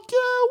 fuck yeah,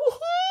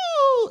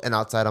 woohoo! And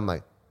outside I'm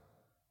like,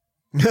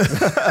 That's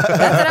what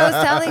I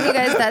was telling you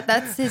guys.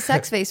 That's his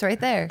sex face right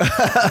there. Do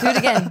it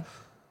again.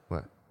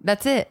 what?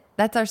 That's it.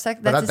 That's our sex.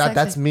 But That's his sex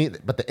that's face. me.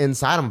 But the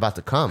inside I'm about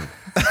to come.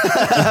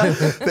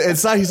 The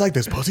inside, he's like,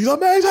 this pussy's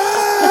amazing.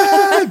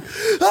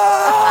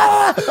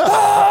 Ah!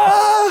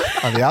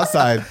 Ah! On the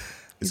outside,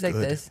 He's it's like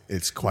good. this.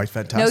 It's quite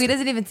fantastic. No, he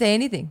doesn't even say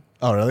anything.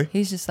 Oh, really?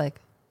 He's just like,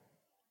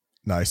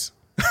 Nice.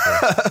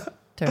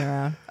 turn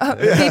around. Oh,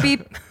 beep,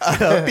 beep.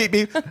 Beep,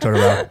 beep. Turn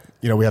around.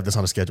 You know, we have this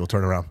on a schedule.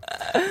 Turn around.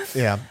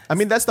 Yeah. I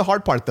mean, that's the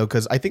hard part, though,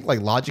 because I think, like,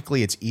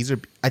 logically, it's easier.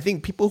 I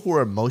think people who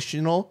are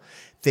emotional,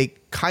 they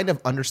kind of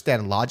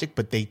understand logic,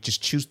 but they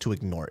just choose to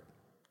ignore it.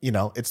 You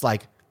know, it's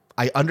like,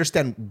 I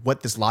understand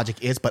what this logic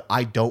is, but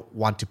I don't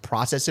want to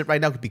process it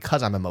right now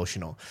because I'm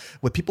emotional.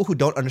 With people who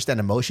don't understand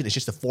emotion, it's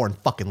just a foreign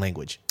fucking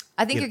language.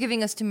 I think you're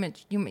giving us too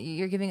much.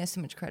 You're giving us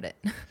too much credit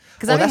because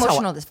Well, I'm that's how-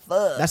 emotional as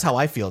fuck. That's how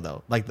I feel,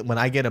 though. Like, when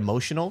I get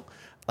emotional,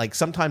 like,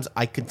 sometimes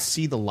I could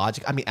see the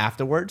logic. I mean,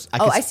 afterwards.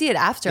 I see it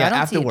after. I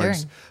don't see it during.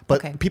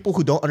 But Okay. people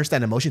who don't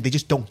understand emotion, they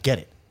just don't get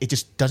it. It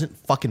just doesn't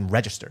fucking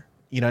register.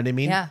 You know what I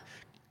mean? Yeah.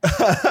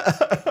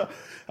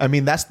 I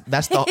mean, that's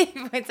the He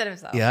points at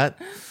himself. yeah,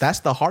 that's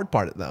the hard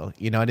part, though.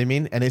 You know what I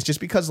mean? And it's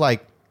just because,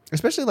 like,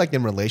 especially like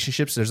in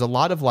relationships, there's a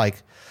lot of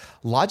like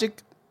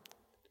logic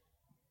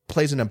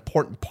plays an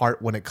important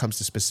part when it comes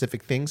to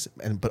specific things,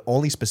 but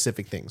only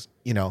specific things,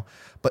 you know.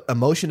 But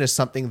emotion is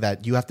something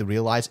that you have to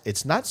realize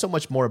it's not so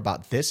much more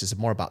about this, it's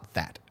more about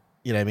that.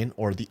 You know what I mean?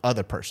 Or the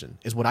other person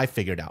is what I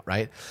figured out,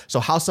 right? So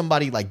how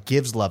somebody like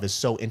gives love is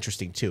so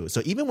interesting too.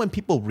 So even when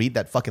people read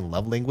that fucking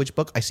love language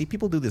book, I see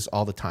people do this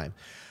all the time.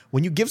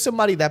 When you give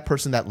somebody that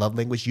person that love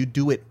language, you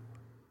do it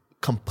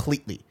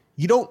completely.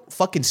 You don't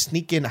fucking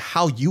sneak in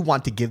how you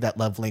want to give that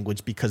love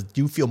language because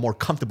you feel more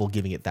comfortable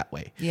giving it that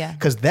way. Yeah.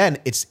 Because then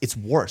it's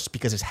worse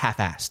because it's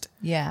half-assed.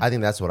 Yeah. I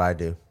think that's what I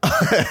do.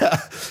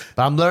 But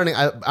I'm learning.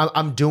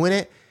 I'm doing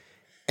it,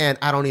 and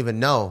I don't even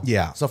know.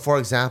 Yeah. So for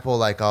example,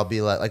 like I'll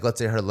be like let's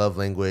say her love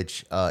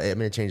language. I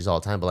mean, it changes all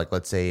the time. But like,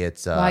 let's say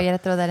it's. wow, you had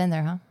to throw that in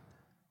there, huh?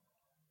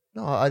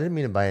 No, I didn't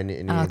mean to buy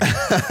any. Oh, okay.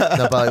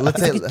 No, but like, let's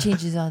say It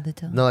changes all the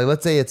time. no, like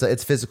let's say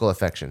it's physical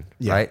affection,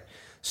 Yeah. right?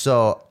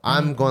 So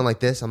I'm going like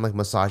this. I'm like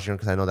massaging her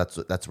because I know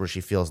that's where she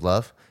feels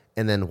love.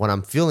 And then when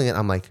I'm feeling it,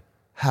 I'm like,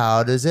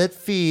 how does it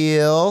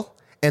feel?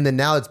 And then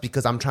now it's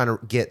because I'm trying to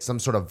get some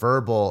sort of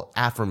verbal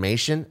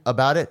affirmation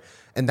about it,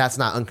 and that's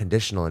not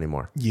unconditional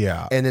anymore.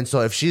 Yeah. And then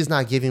so if she's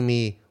not giving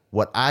me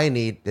what I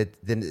need,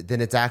 then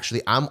it's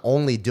actually I'm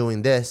only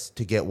doing this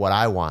to get what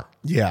I want.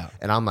 Yeah.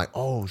 And I'm like,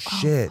 oh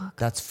shit,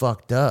 that's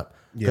fucked up.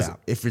 Because Yeah.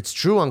 if it's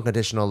true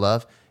unconditional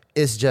love,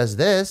 it's just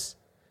this,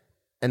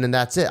 and then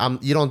that's it.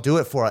 You don't do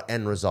it for an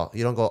end result.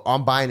 You don't go,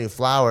 I'm buying you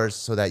flowers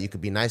so that you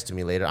could be nice to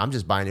me later. I'm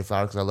just buying you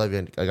flowers because I love you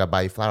and I got to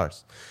buy you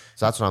flowers.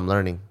 So that's what I'm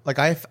learning. Like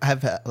I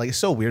have like, it's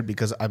so weird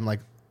because I'm like,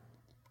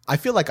 I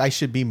feel like I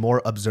should be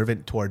more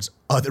observant towards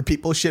other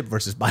people's shit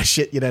versus my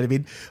shit. You know what I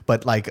mean?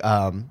 But like,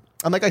 and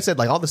like I said,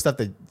 like all the stuff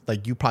that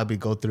like you probably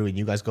go through and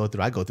you guys go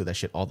through, I go through that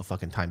shit all the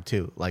fucking time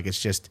too. Like it's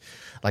just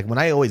like when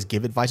I always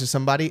give advice to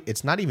somebody,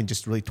 it's not even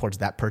just really towards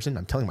that person.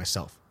 I'm telling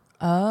myself.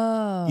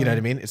 Oh. You know what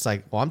I mean? It's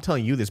like, well, I'm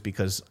telling you this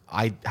because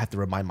I have to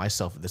remind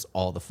myself of this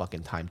all the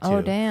fucking time too.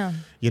 Oh, damn.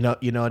 You know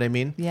what I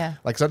mean? Yeah.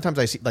 Like sometimes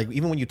I see, like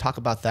even when you talk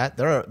about that,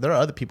 there are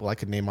other people I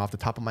could name off the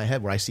top of my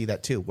head where I see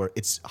that too, where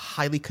it's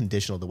highly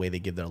conditional the way they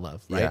give their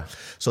love, right? Yeah.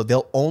 So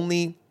they'll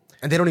only,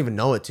 And they don't even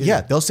know it too.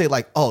 yeah, they'll say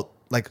like, oh,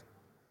 like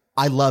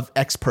I love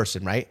X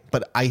person, right?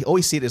 But I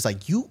always see it as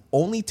like you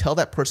only tell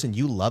that person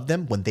you love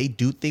them when they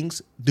do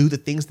the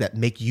things that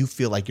make you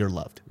feel like you're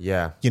loved.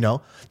 Yeah. You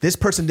know, this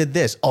person did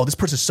this. Oh, this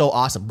person's so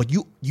awesome. But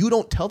you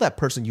don't tell that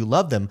person you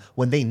love them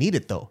when they need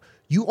it though.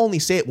 You only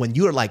say it when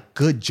you're like,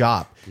 good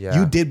job. Yeah.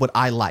 You did what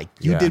I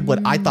liked. You Yeah. did what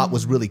I thought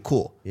was really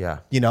cool. Yeah.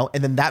 You know,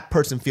 and then that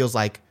person feels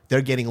like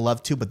they're getting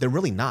love too, but they're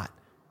really not.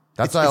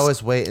 That's why I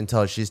always wait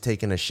until she's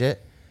taking a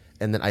shit,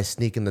 and then I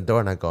sneak in the door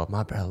and I go,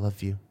 "My bad, I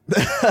love you."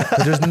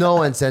 'Cause there's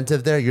no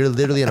incentive there. You're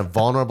literally in a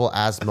vulnerable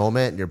ass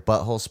moment, and your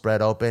butthole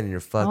spread open, and you're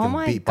fucking Oh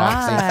my beatboxing.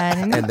 God,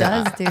 and he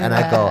does do and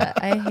that. I go,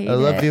 I hate "I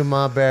love it. you,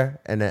 Ma Bear,"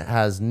 and it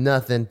has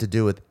nothing to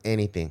do with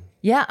anything.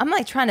 Yeah, I'm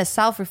like trying to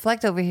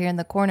self-reflect over here in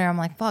the corner. I'm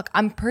like, fuck,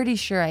 I'm pretty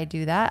sure I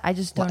do that. I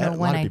just don't Well, know a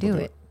when lot of I people do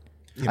do it.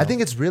 You know? I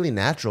think it's really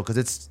natural because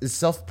it's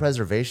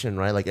self-preservation,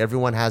 right? Like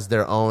everyone has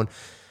their own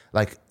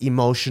like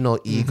emotional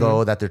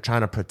ego that they're trying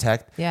to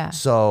protect. Yeah.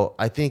 So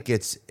I think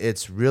it's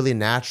really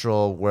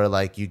natural where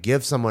like you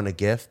give someone a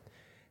gift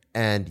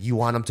and you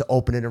want them to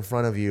open it in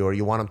front of you, or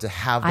you want them to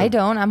have. I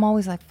don't. I'm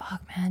always like,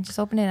 fuck, man, just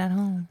open it at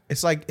home.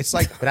 It's like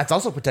But that's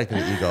also protecting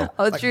the ego.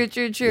 Oh, true.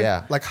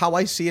 Yeah. like how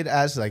I see it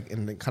as like,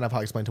 and kind of how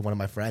I explained to one of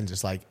my friends,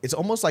 it's like, it's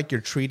almost like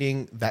you're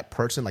treating that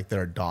person like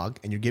they're a dog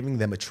and you're giving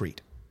them a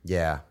treat,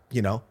 Yeah.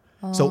 you know?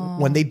 So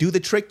when they do the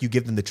trick, you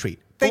give them the treat.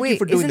 Thank you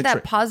for doing isn't the that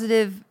trick.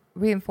 positive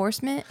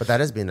reinforcement? But that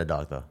is being a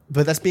dog though.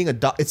 But that's being a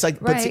dog. It's like,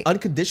 but see, Right.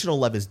 unconditional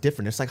love is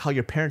different. It's like how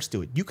your parents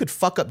do it. You could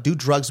fuck up, do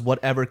drugs,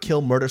 whatever,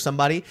 kill, murder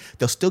somebody.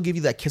 They'll still give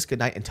you that kiss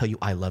goodnight and tell you,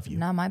 I love you.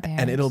 Not my And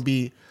parents. it'll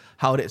be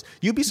how it is.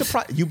 You'd be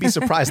surprised. You'd be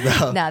surprised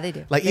though. Nah, they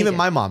do. Like They even do.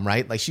 my mom,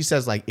 right? Like she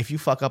says, like, if you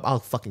fuck up, I'll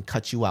fucking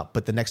cut you out.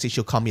 But the next day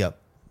she'll call me up.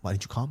 Why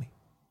didn't you call me?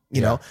 You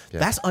know, yeah.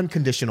 that's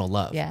unconditional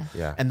love. Yeah.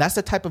 Yeah. And that's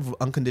the type of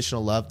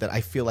unconditional love that I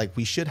feel like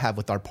we should have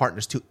with our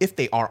partners too, if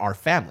they are our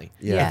family.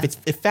 Yeah.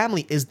 If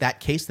family is that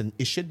case, then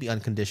it should be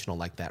unconditional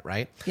like that,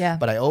 right? Yeah.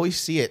 But I always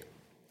see it,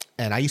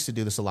 and I used to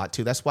do this a lot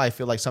too. That's why I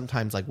feel like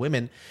sometimes like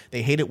women,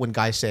 they hate it when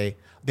guys they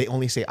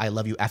only say I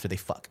love you after they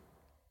fuck.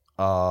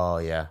 Oh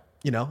yeah.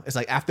 You know, it's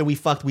like after we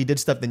fucked, we did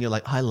stuff, then you're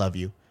like, I love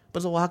you.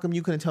 But so well, how come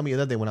you couldn't tell me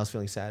the other day when I was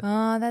feeling sad?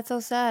 Oh, that's so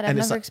sad. I've And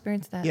it's never like-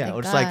 experienced that. Yeah, Thank or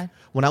it's God. like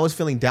when I was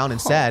feeling down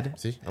and sad,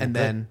 See, I'm and good.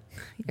 then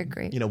You're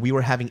great. you know we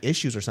were having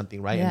issues or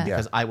something, right? Yeah. And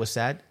because I was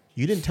sad,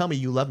 you didn't tell me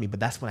you love me, but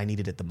that's when I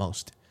needed it the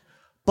most.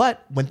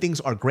 But when things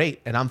are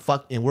great and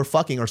we're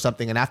fucking or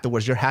something, and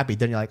afterwards you're happy,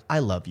 then you're like, I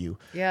love you.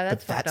 Yeah,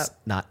 that's but fucked that's up.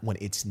 not when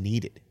it's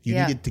needed. You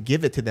Yeah. needed to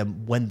give it to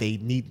them when they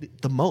need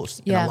it the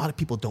most. Yeah. And a lot of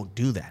people don't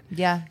do that.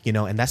 Yeah. You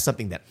know, and that's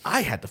something that I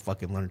had to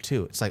fucking learn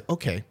too. It's like,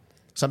 okay,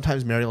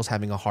 sometimes Mariel's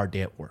having a hard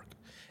day at work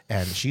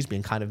and she's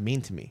being kind of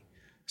mean to me.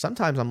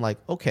 Sometimes I'm like,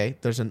 okay,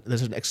 there's an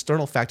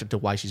external factor to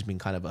why she's being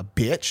kind of a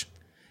bitch.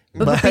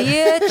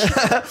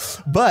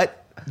 Bitch. But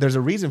there's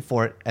a reason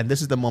for it, and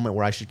this is the moment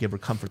where I should give her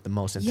comfort the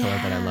most and tell her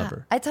that I love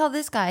her. I tell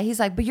this guy, he's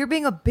like, but you're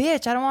being a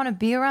bitch. I don't want to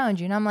be around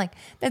you. And I'm like,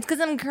 that's because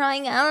I'm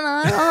crying. I don't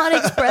know how to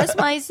express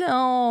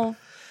myself.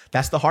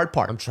 That's the hard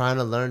part. I'm trying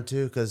to learn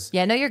too because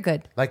Yeah, no, you're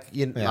good. like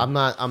you know, Yeah.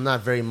 I'm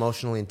not very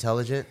emotionally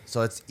intelligent,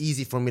 so it's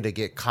easy for me to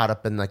get caught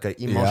up in like an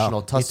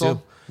emotional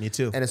tussle. Me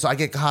too. And so I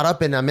get caught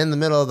up and I'm in the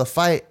middle of the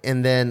fight,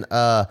 and then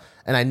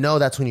and I know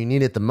that's when you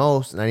need it the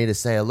most, and I need to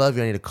say I love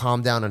you, I need to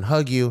calm down and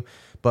hug you.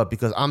 But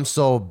because I'm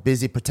so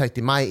busy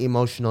protecting my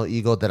emotional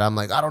ego that I'm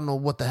like, I don't know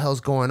what the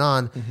hell's going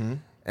on.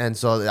 And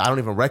so I don't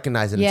even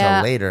recognize it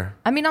until later.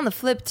 I mean, on the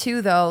flip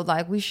too, though,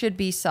 like we should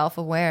be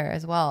self-aware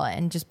as well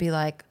and just be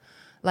like,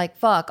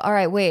 fuck, all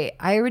right, wait,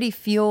 I already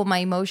feel my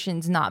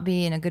emotions not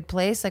being in a good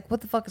place. Like,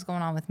 what the fuck is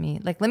going on with me?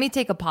 Like, let me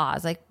take a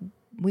pause. Like,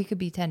 we could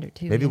be tender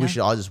too. Maybe you we know?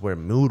 should all just wear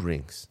mood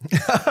rings.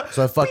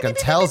 So it fucking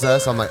tells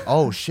us, I'm like,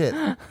 oh shit,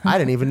 I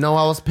didn't even know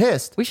I was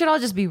pissed. We should all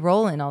just be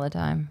rolling all the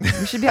time.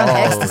 We should be on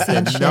ecstasy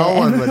and no shit.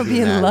 one and would we'll be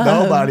in mad. love.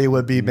 Nobody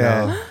would be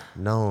mad.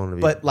 No one would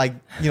be. But like,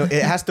 you know,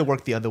 it has to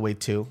work the other way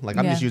too. Like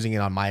I'm Yeah. just using it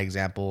on my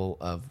example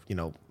of, you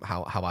know,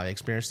 how I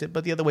experienced it.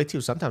 But the other way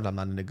too, sometimes I'm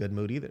not in a good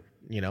mood either,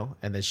 you know,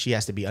 and then she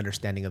has to be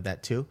understanding of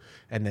that too.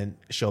 And then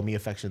show me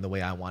affection the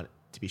way I want it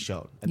to be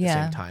shown at the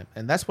Yeah. same time.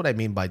 And that's what I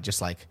mean by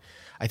just like,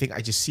 I think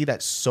I just see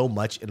that so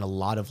much in a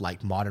lot of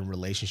like modern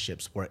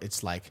relationships where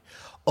it's like,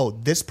 oh,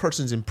 this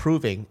person's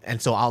improving.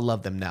 And so I'll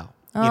love them now.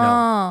 You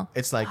know,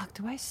 it's like, Fuck,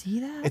 do I see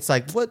that? it's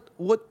like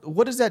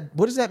what does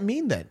that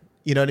mean then?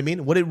 You know what I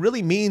mean? What it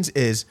really means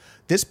is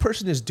this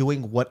person is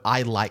doing what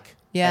I like.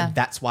 Yeah. And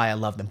that's why I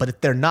love them. But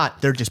if they're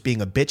not, they're just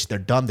being a bitch, they're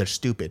dumb, they're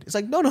stupid. It's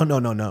like, no.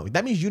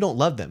 That means you don't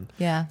love them.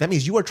 Yeah. That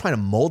means you are trying to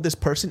mold this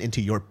person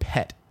into your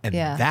pet. And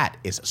Yeah. that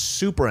is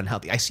super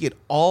unhealthy. I see it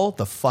all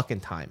the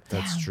fucking time.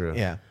 that's true.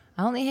 Yeah.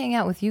 I only hang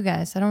out with you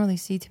guys. I don't really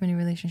see too many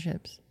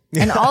relationships.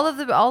 And all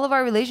of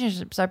our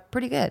relationships are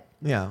pretty good.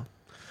 Yeah.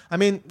 I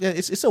mean, yeah,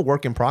 it's a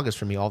work in progress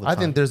for me all the I time.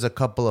 think there's a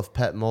couple of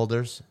pet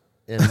molders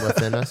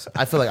within us.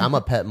 I feel like I'm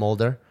a pet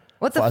molder.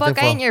 What the I fuck? think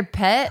I for- ain't your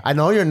pet. I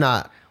know you're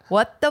not.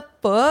 What the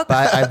fuck?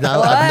 But What?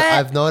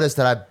 I've noticed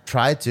that I've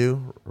tried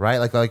to, right?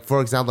 Like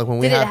for example, like when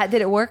we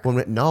Did it work? when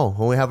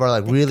we have our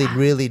like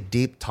really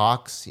deep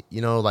talks,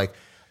 you know, like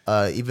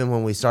even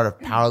when we started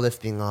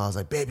powerlifting, I was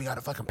like, babe, you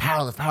gotta fucking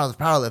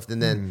powerlift,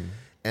 and then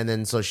And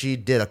then so she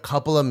did a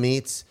couple of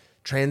meets,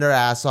 trained her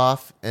ass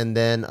off, and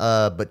then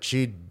but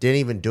she didn't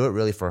even do it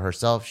really for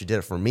herself. She did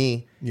it for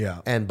me.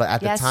 Yeah. But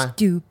at the time,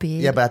 stupid.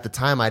 Yeah, but at the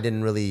time I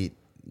didn't really.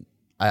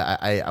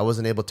 I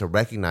wasn't able to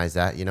recognize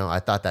that, you know.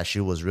 I thought that she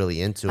was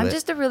really into it. I'm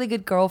just a really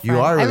good girlfriend.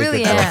 You are a really I really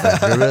good am.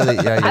 girlfriend. You're really,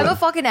 yeah, I'm a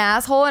fucking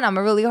asshole and I'm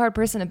a really hard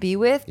person to be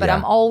with, but Yeah.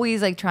 I'm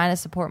always like trying to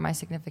support my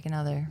significant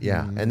other.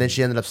 yeah. And then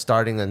she ended up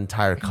starting an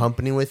entire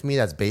company with me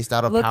that's based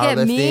out of Look at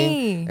powerlifting.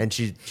 me. And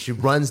she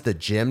runs the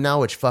gym now,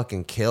 which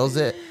fucking kills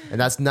it. And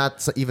that's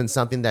not even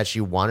something that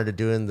she wanted to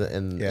do in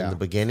the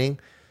beginning.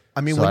 I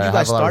mean, So when you have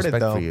guys a lot of started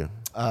respect though, for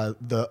you.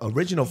 The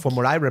original, from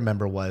what I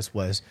remember, was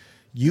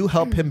you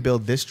help him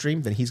build this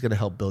dream, then he's going to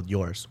help build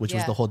yours, which was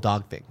Yeah. the whole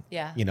dog thing.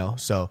 Yeah. You know,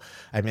 so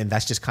I mean,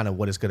 that's just kind of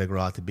what it's going to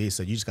grow out to be.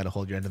 So you just got to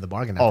hold your end of the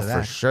bargain. After for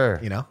that, sure.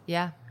 You know,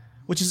 Yeah.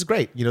 which is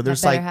great. You know,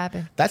 there's better like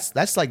happen.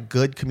 that's like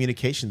good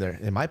communication there,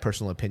 in my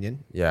personal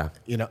opinion. Yeah.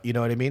 You know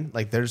what I mean?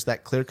 Like there's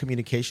that clear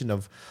communication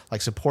of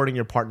like supporting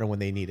your partner when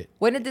they need it.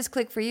 When did this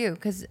click for you?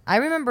 Because I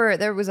remember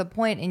there was a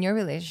point in your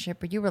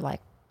relationship where you were like,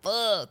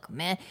 fuck,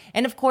 man.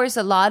 And of course,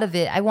 a lot of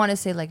it, I want to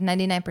say like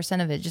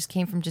 99% of it just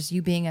came from just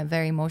you being a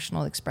very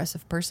emotional,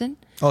 expressive person.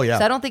 Oh, yeah.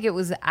 So I don't think it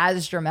was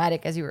as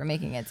dramatic as you were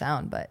making it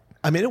sound, but.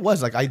 I mean, it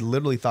was like I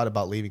literally thought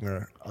about leaving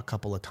her a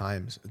couple of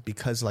times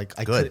because like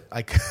I Good.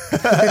 like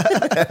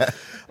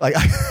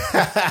No,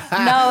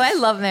 I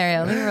love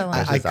Mario. Leave her alone.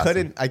 I That's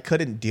awesome.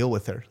 couldn't deal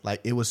with her.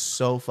 Like it was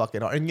so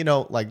fucking hard. And you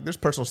know, like there's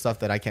personal stuff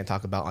that I can't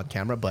talk about on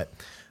camera, but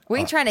We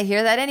ain't trying to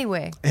hear that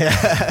anyway.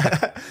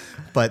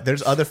 but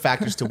there's other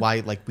factors to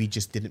why like we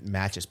just didn't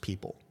match as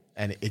people.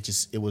 And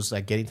it was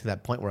like getting to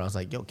that point where I was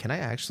like, yo, can I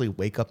actually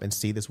wake up and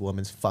see this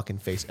woman's fucking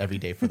face every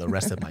day for the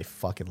rest of my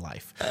fucking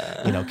life?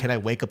 You know, can I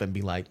wake up and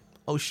be like,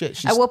 oh shit,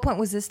 she's At what point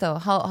was this though?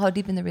 How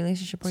deep in the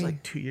relationship were you?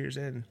 like 2 years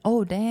in.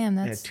 Oh damn,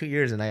 Yeah, that's 2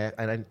 years, and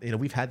I, you know,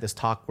 we've had this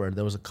talk where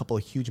there was a couple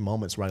of huge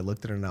moments where I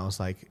looked at her and I was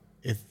like,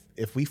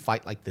 if we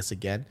fight like this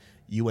again,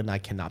 you and I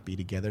cannot be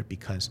together,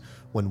 because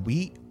when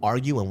we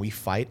argue and we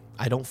fight,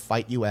 I don't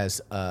fight you as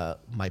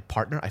my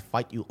partner. I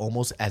fight you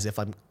almost as if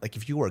I'm like,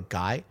 if you were a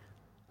guy,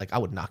 like I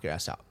would knock your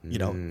ass out, you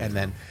know, and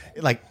then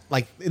like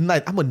in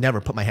that, I would never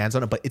put my hands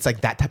on it, but it's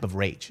like that type of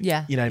rage.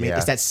 Yeah. You know what I mean? Yeah.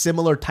 It's that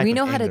similar type. we of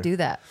know how to anger. do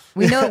that.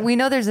 We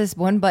know there's this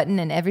one button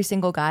in every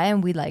single guy,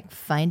 and we like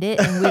find it,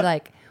 and we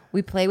like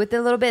we play with it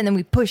a little bit, and then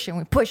we push it, and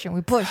we push it, and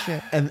we push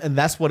it. And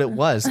that's what it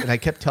was. And I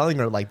kept telling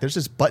her, like, there's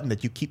this button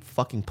that you keep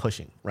fucking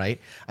pushing, right?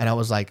 And I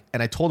was like,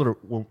 and I told her,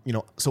 well, you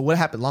know, so what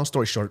happened? Long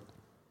story short,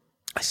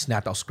 I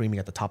snapped out screaming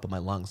at the top of my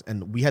lungs.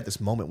 And we had this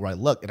moment where I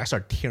looked and I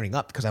started tearing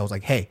up because I was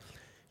like, hey,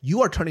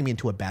 you are turning me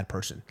into a bad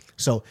person.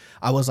 So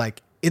I was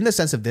like, in the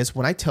sense of this,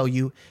 when I tell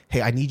you,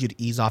 hey, I need you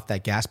to ease off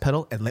that gas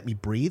pedal and let me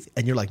breathe,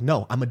 and you're like,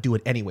 no, I'm gonna do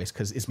it anyways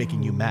because it's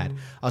making you mad.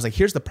 I was like,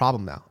 here's the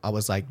problem now. I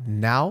was like,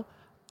 now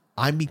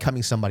I'm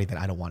becoming somebody that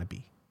I don't want to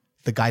be.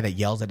 The guy that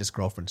yells at his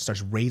girlfriend,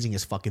 starts raising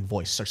his fucking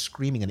voice, starts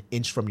screaming an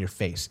inch from your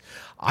face.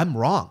 I'm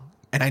wrong,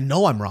 and I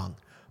know I'm wrong,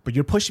 but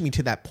you're pushing me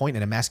to that point,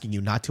 and I'm asking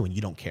you not to, and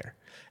you don't care.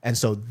 And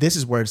so this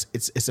is where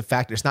it's a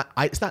factor. It's not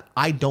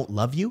I don't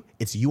love you.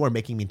 It's you are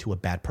making me into a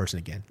bad person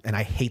again, and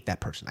I hate that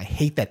person. I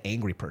hate that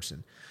angry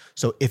person.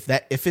 So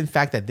if in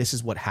fact that this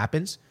is what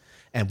happens,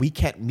 and we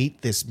can't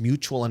meet this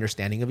mutual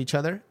understanding of each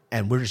other,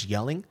 and we're just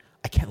yelling,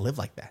 I can't live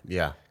like that.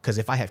 Yeah. Because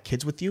if I have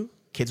kids with you,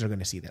 kids are going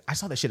to see that. I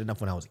saw that shit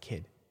enough when I was a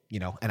kid, you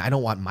know, and I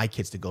don't want my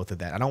kids to go through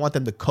that. I don't want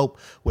them to cope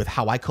with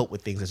how I cope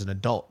with things as an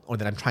adult, or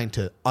that I'm trying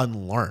to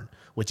unlearn,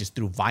 which is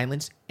through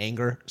violence,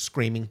 anger,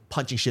 screaming,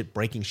 punching shit,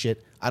 breaking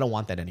shit. I don't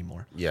want that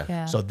anymore.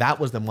 Yeah. So that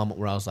was the moment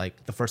where I was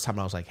like, the first time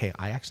I was like, hey,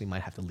 I actually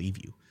might have to leave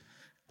you.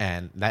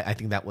 And that, I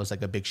think that was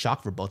like a big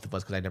shock for both of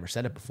us because I never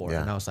said it before.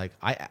 Yeah. And I was like,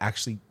 I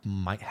actually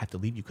might have to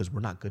leave you because we're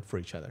not good for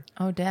each other.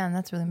 Oh damn,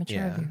 that's really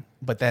mature of you.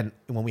 But then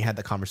when we had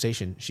the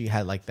conversation, she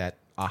had like that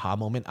aha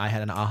moment. I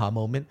had an aha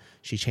moment.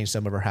 She changed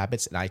some of her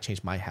habits and I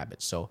changed my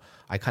habits. So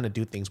I kind of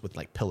do things with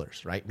like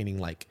pillars, right? Meaning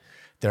like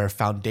there are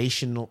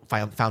foundation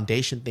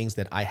things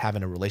that I have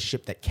in a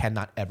relationship that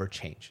cannot ever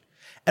change.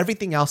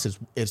 Everything else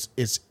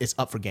is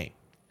up for game.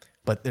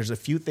 But there's a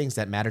few things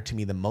that matter to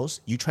me the most.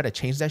 You try to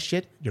change that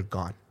shit, you're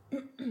gone.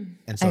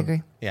 And so, I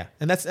agree. Yeah.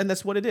 And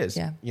that's what it is.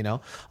 Yeah. You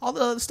know, all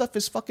the other stuff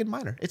is fucking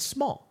minor. It's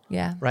small.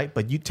 Yeah. Right.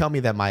 But you tell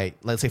me that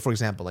let's say, for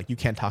example, like you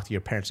can't talk to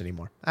your parents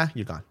anymore.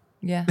 You're gone.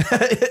 Yeah.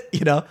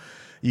 You know,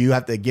 you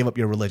have to give up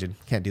your religion.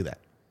 Can't do that.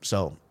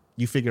 So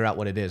you figure out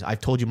what it is.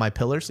 I've told you my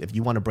pillars. If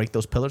you want to break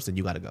those pillars, then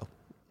you got to go.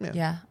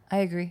 Yeah, I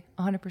agree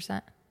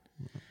 100%.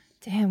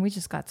 Damn, we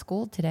just got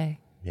schooled today.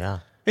 Yeah.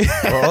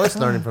 We're always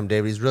learning from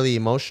David. He's really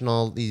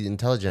emotionally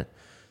intelligent.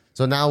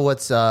 So now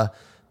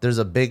there's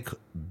a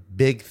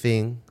big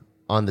thing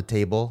on the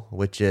table,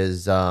 which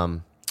is you're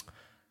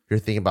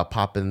thinking about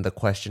popping the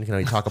question. Can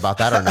we talk about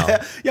that or no?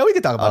 Yeah, we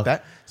can talk about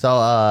that.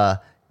 So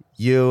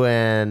you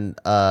and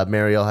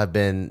Mariel have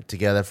been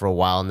together for a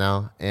while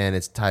now, and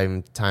it's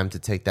time to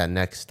take that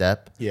next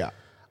step. Yeah.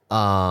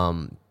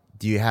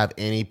 Do you have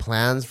any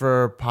plans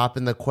for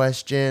popping the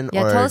question?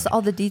 Yeah, or tell us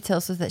all the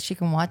details so that she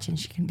can watch and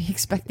she can be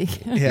expecting.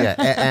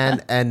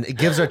 Yeah, and it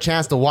gives her a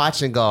chance to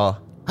watch and go,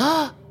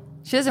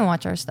 She doesn't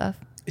watch our stuff.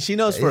 She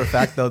knows for a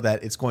fact though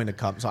that it's going to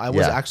come. So I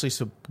was Yeah. actually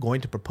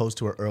going to propose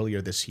to her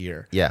earlier this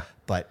year. Yeah.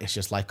 But it's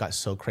just life got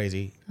so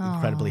crazy,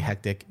 incredibly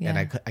hectic, and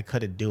yeah. I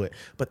couldn't do it.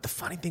 But the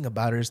funny thing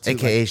about her is too,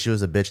 AKA, she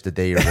was a bitch the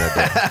day you were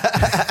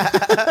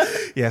gonna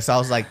yeah, so I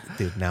was like,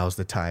 dude, now's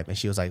the time. And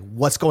she was like,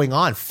 what's going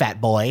on, fat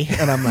boy?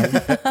 And I'm like,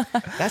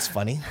 that's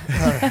funny. All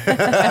right. Put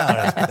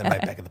that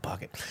right back in the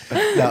pocket.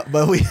 No,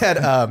 but we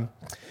had,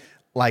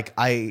 like,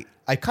 I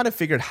kind of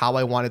figured how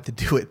I wanted to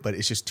do it, but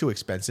it's just too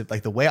expensive.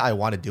 Like, the way I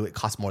want to do it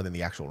costs more than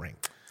the actual ring.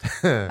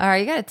 All right,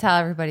 you got to tell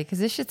everybody because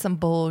this shit's some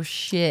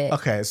bullshit.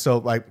 Okay, so,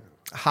 like,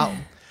 how...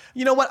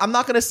 You know what? I'm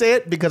not going to say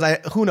it because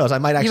who knows? I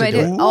might actually might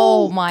do do it. it.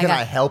 Oh, my Can God.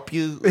 I help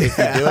you if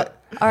you do it?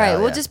 All right, Hell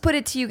we'll yeah. just put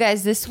it to you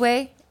guys this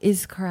way.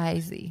 Is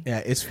crazy. Yeah,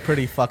 it's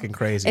pretty fucking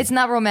crazy. It's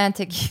not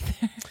romantic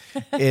either.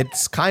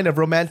 It's kind of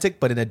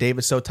romantic, but in a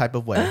David So type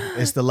of way.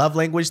 It's the love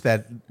language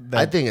that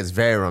I think it's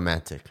very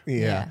romantic. yeah.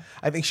 Yeah.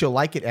 I think she'll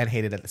like it and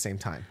hate it at the same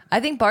time. I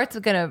think Bart's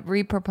gonna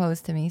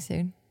re-propose to me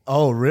soon.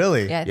 Oh,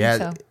 really? Yeah, I Yeah.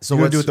 think so. So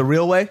You want what's to do it the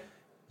real way?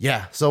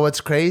 Yeah. So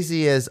what's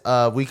crazy is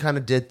we kind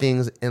of did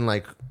things in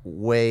like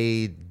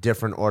way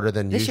different order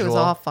than This shit usual.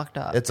 was all fucked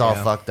up. It's all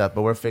fucked up,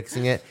 but we're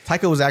fixing it.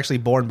 Taika was actually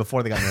born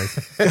before they got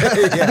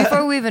married.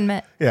 Before we even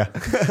met. yeah.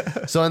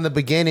 So in the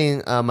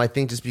beginning, I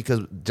think just because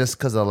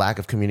of the lack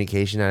of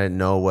communication, I didn't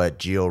know what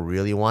Gio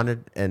really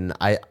wanted, and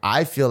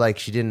I feel like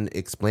she didn't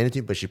explain it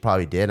to me, but she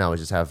probably did. And I was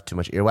just have too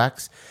much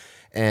earwax,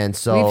 and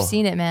so We've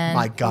seen it, man.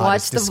 My God, Watch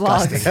it's the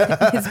disgusting.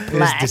 vlogs. It's It is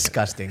black.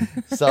 disgusting.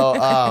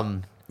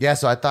 So yeah,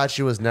 so I thought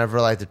she was never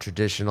like the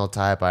traditional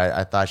type.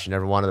 I thought she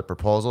never wanted a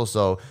proposal.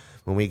 So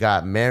when we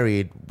got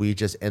married, we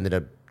just ended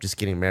up just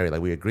getting married.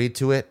 Like we agreed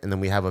to it, and then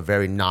we have a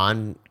very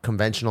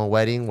non-conventional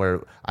wedding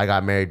where I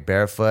got married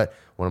barefoot.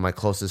 One of my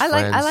closest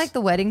friends. I like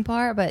the wedding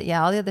part, but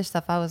yeah, all the other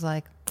stuff I was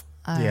like,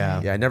 all Yeah.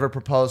 right. Yeah, I never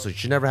proposed, so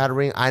she never had a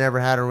ring. I never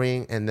had a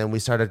ring, and then we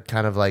started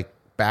kind of like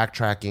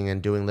backtracking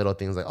and doing little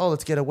things like, oh,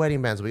 let's get a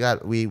wedding band. So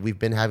we've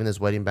been having this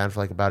wedding band for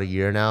like about a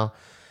year now,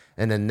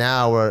 and then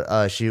now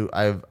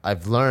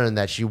I've learned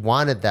that she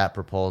wanted that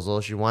proposal.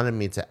 She wanted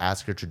me to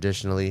ask her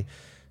traditionally,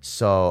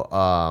 so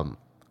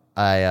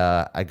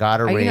I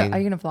got a ring. Are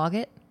you gonna vlog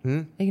it? Are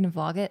you gonna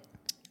vlog it?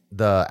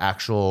 The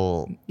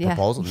actual Yeah.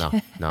 proposal? No,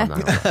 I'm not.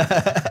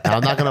 No,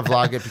 I'm not gonna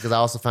vlog it because I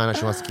also found out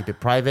she wants to keep it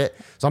private.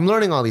 So I'm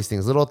learning all these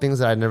things, little things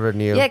that I never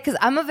knew. Yeah, because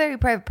I'm a very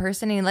private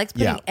person and he likes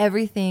putting Yeah.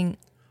 everything.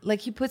 Like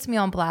he puts me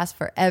on blast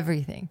for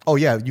everything. Oh,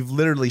 yeah. You've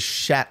literally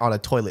shat on a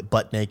toilet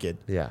butt naked.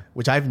 Yeah.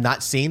 Which I've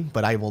not seen,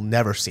 but I will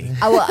never see.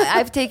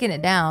 I've taken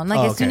it down. Like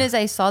Oh, as soon okay. as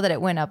I saw that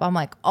it went up, I'm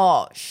like,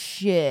 oh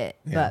shit.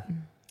 But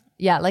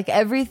yeah, like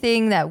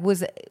everything that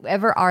was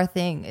ever our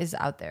thing is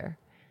out there.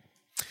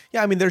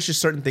 Yeah, I mean, there's just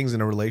certain things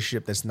in a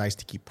relationship that's nice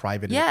to keep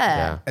private.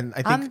 Yeah. And I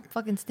think I'm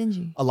fucking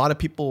stingy. a lot of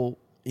people,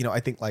 you know, I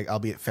think like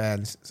albeit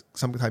fans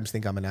sometimes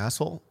think I'm an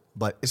asshole,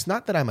 but it's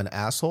not that I'm an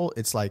asshole.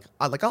 It's like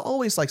I'll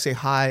always like say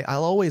hi.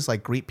 I'll always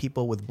like greet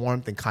people with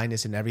warmth and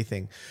kindness and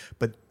everything.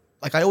 But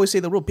like I always say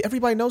the rule,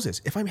 everybody knows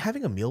this. If I'm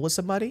having a meal with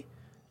somebody,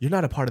 you're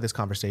not a part of this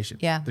conversation.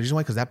 Yeah. The reason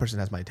why, because that person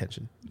has my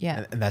attention.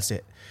 Yeah. And that's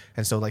it.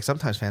 And so like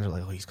sometimes fans are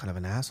like, oh, he's kind of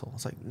an asshole.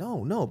 It's like,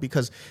 no,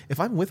 because if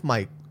I'm with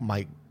my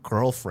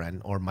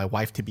girlfriend or my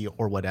wife to be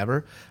or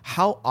whatever,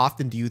 how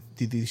often do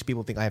these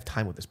people think I have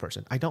time with this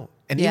person? I don't.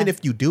 And Yeah. even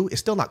if you do, it's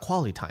still not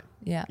quality time.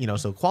 Yeah. You know,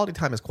 so quality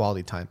time is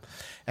quality time.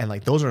 And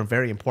like those are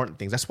very important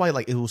things. That's why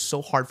like it was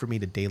so hard for me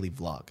to daily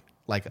vlog.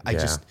 Like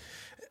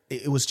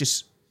it was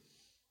just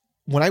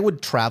when I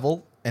would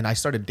travel and I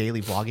started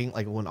daily vlogging,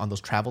 like when on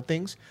those travel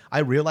things, I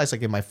realized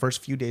like in my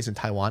first few days in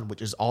Taiwan,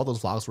 which is all those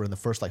vlogs were in the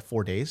first like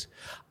 4 days,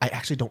 I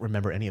actually don't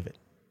remember any of it.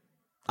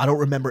 I don't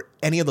remember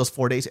any of those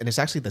 4 days. And it's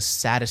actually the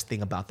saddest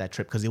thing about that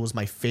trip because it was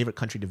my favorite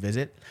country to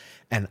visit.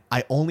 And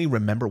I only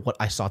remember what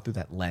I saw through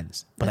that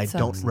lens, but That I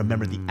don't sucks.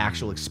 remember the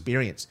actual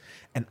experience.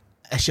 And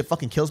that shit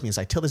fucking kills me. It's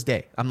like till this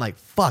day, I'm like,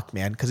 fuck,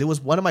 man. Because it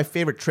was one of my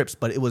favorite trips,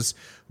 but it was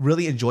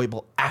really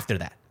enjoyable after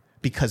that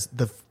because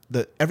the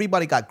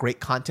everybody got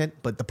great content,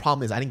 but the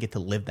problem is I didn't get to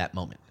live that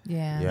moment.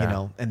 Yeah. Yeah. You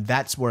know, and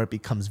that's where it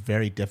becomes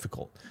very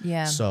difficult.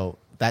 Yeah. So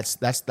that's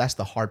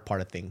the hard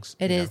part of things.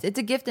 It you is. know? It's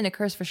a gift and a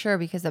curse for sure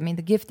because I mean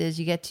the gift is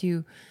you get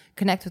to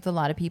connect with a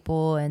lot of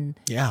people and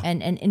Yeah.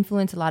 and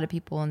influence a lot of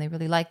people and they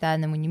really like that.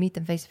 And then when you meet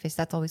them face to face,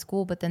 that's always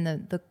cool. But then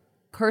the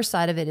curse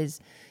side of it is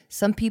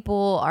some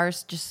people are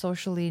just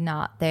socially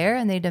not there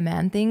and they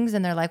demand things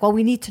and they're like, well,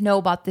 we need to know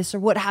about this or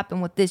what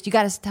happened with this. You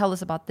got to tell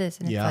us about this.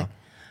 And it's Yeah. like,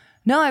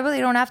 no, I really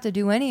don't have to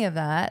do any of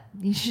that.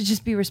 You should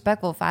just be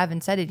respectful if I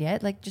haven't said it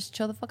yet. Like, just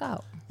chill the fuck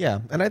out. Yeah,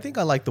 and I think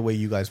I like the way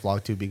you guys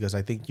vlog too because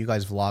I think you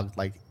guys vlog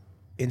like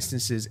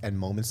instances and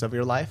moments of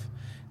your life,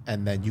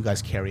 and then you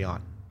guys carry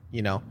on.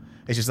 You know,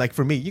 It's just like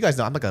for me, you guys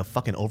know I'm like a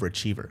fucking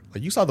overachiever.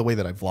 Like you saw the way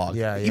that I vlog.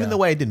 Yeah, Even yeah. the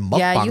way I did mukbangs.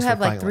 Yeah, you have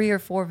for like crying 3 out or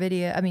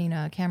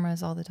 4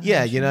 cameras all the time.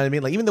 Yeah, you know what I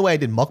mean? Like even the way I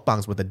did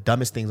mukbangs with the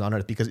dumbest things on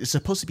earth because it's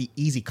supposed to be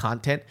easy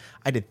content.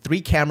 I did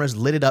 3 cameras,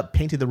 lit it up,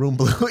 painted the room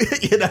blue.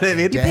 You know what I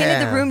mean? You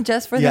painted the room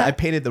just for Yeah, I that.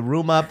 painted the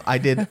room up. I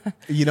did,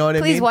 you know what I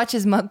mean? Please watch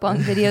his mukbang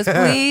videos,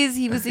 please.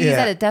 He's Yeah.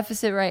 at a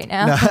deficit right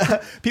now.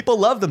 People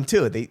love them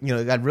too. They,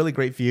 got really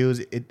great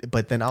views.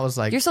 But then I was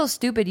like, You're so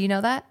stupid. You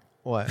know that?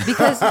 what?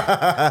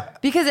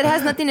 Because it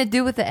has nothing to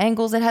do with the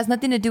angles. It has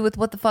nothing to do with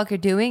what the fuck you're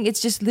doing. It's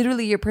just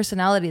literally your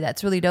personality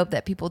that's really dope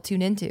that people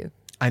tune into.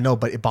 I know,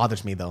 but it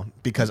bothers me though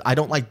because I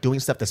don't like doing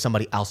stuff that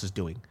somebody else is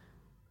doing.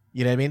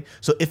 You know what I mean?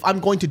 So if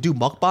I'm going to do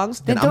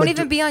mukbangs, Then then don't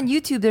even be on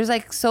YouTube.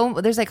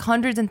 There's like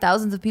hundreds and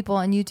thousands of people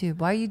on YouTube.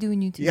 Why are you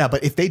doing YouTube? Yeah,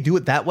 but if they do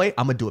it that way,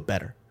 I'm gonna do it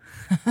better.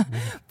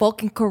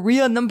 Fucking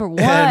Korea number 1.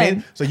 You know what I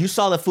mean? So you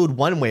saw the food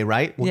one way,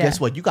 right? Well, Yeah. guess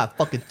what? You got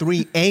fucking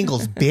 3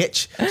 angles,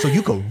 bitch. So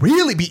you could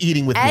really be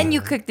eating with And me.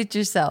 you cooked it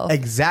yourself.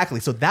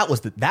 Exactly. So that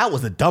was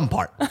the dumb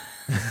part.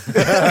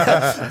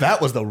 That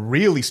was the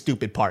really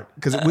stupid part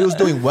because we was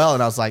doing well,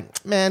 and I was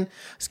like, man,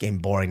 it's getting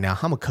boring now.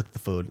 I'm gonna cook the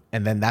food,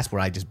 and then that's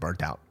where I just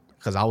burnt out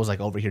because I was like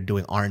over here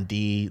doing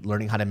R&D,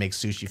 learning how to make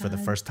sushi for the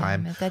first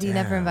Damn time. it, that he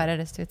never invited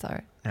us to. It's all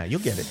right. Yeah,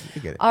 you'll get it.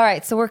 You get it. All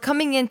right, so we're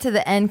coming into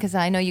the end because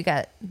I know you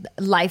got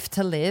life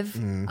to live.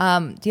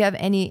 Mm-hmm. Do you have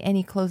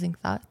any closing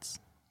thoughts?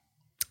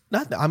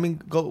 Nothing. I mean,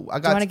 go. I Do you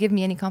want got. to give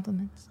me any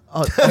compliments?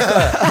 Oh,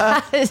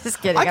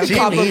 Just kidding. I I'm could kidding.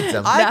 compliment,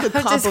 them. I No, could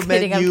I'm just compliment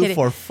kidding, I'm you kidding.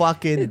 for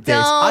fucking this.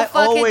 Don't I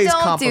fucking always don't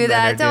do compliment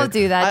that. her, Don't dude.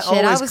 do that shit.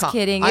 I always was com-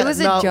 kidding. It was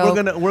a joke.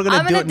 We're gonna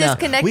I'm do gonna it now.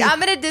 disconnect. We- I'm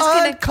gonna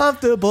disconnect.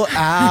 Uncomfortable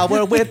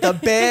hour with the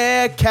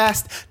big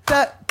cast.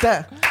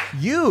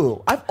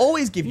 I've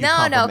always give you No,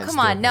 compliments. come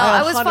on. dude. No,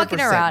 I was fucking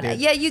 100%, around. dude.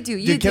 Yeah, you do.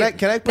 You Dude, do.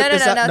 can I put no,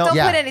 this no, up? no, No. don't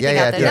Yeah, put anything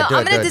yeah, out there. yeah, No, do it,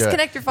 I'm gonna do it, do it.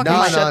 disconnect your fucking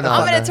No, mic. no, I'm no,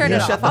 gonna no. turn it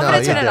You off. shut I'm the- gonna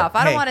no, turn you it did. off.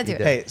 I don't Hey, want to do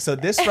it. Hey, so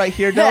this right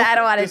here, though. I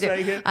don't wanna this do it.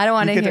 right here, I don't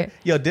wanna you can- hear it.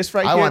 Yo, this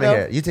right I here, want to though.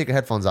 hear it. You take your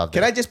headphones off.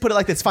 Can I just put it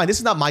like this? Fine. This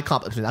is not my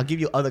compliment. I'll give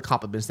you other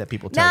compliments that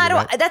people tell Nah, you. I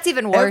don't. right? That's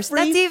even worse.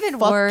 Every That's even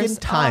fucking worse.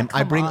 time Oh, I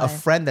come bring on. a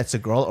friend that's a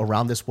girl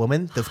around this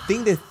woman, the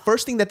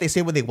first thing that they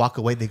say when they walk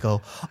away, they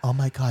go, "Oh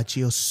my god,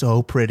 Gio's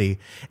so pretty,"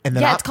 and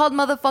then Yeah, it's called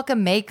motherfucking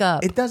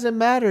makeup. it doesn't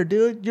matter,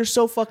 dude. You're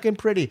so fucking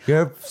pretty.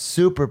 You're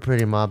super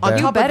pretty, my On bad. You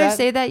top of better that-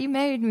 say that. You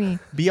married me.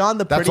 Beyond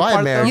the That's pretty why I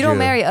part, married though, You don't you.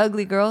 marry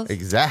ugly girls.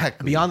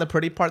 Exactly. beyond the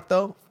pretty part,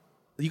 though,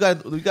 you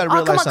got to Oh,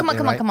 realize come on, something,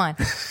 come on, right? come on.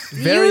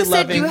 Very You said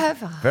loving. you have.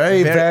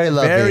 Very, very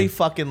loving. very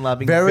fucking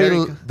loving.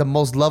 Very the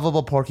most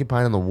lovable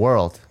porcupine in the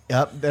world.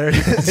 Yep, there it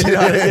is. You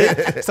know what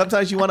I mean?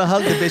 Sometimes you want to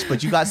hug the bitch,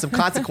 but you got some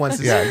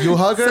consequences. Yeah, you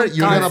hug her, Some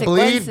you're gonna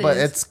bleed, but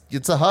consequences.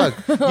 it's a hug.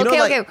 You know, Okay,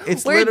 like, okay,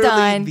 it's we're literally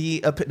done.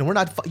 the no, we're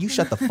not. You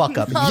shut the fuck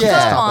up. Oh, You Yeah.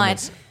 just come on.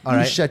 compliments. All You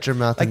right, shut your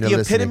mouth like and the you're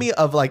listening. epitome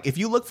of like if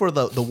you look for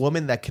the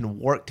woman that can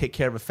work, take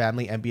care of a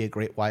family, and be a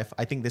great wife.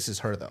 I think this is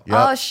her though. Yep.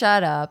 Oh,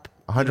 shut up.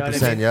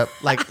 100%. Yep.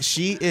 Like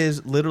she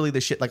is literally the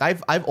shit. Like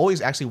I've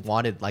always actually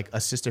wanted like a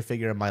sister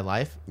figure in my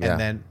life, Yeah. and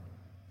then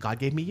God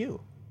gave me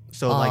you.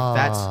 So like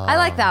that's. I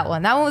like that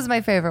one. That one was my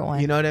favorite one.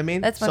 You know what I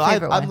mean? That's my so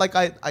favorite I'm one. like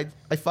I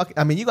fuck.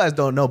 I mean, you guys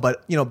don't know,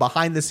 but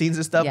behind the scenes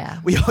and stuff, Yeah.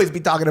 we always be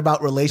talking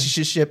about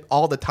relationship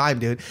all the time,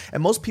 dude.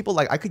 And most people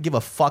like I could give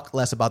a fuck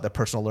less about their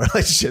personal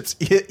relationships.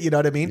 You know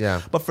what I mean?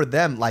 Yeah. But for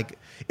them, like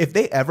if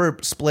they ever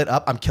split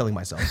up, I'm killing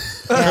myself.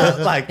 Yeah.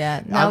 like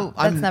Yeah. No,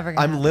 that's never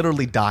gonna I'm happen.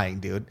 literally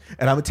dying, dude,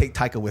 and I'm gonna take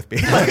Taika with me.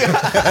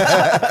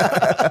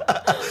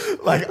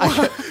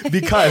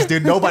 Because,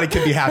 dude, nobody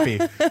can be happy.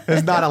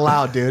 It's not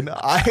allowed, dude.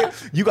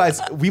 You guys,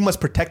 we must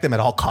protect them at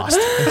all costs.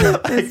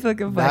 It's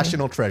fucking funny.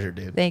 National treasure,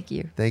 dude. Thank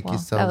you. Thank you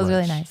so That was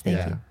really much. nice. Thank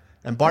Yeah. you.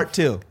 And Bart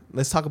too.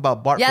 Let's talk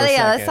about Bart. Yeah, for a yeah.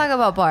 second. Let's talk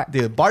about Bart.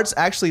 Dude, Bart's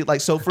actually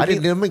like so for I me.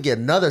 think I'm gonna get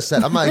another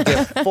set. I'm gonna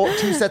get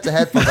 2 sets of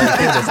headphones. I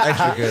think that's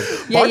extra good.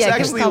 Yeah, Bart's yeah, give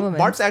actually compliments.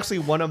 Bart's actually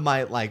one of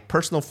my like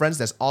personal friends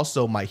that's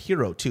also my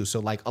hero too. So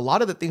like a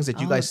lot of the things that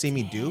you guys see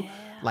me do,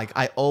 like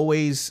I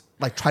always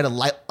like try to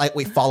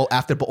lightweight follow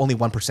after, but only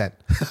 1%.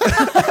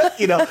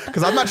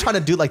 Because I'm not trying to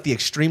do like the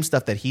extreme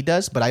stuff that he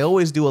does, but I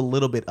always do a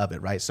little bit of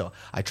it, right? So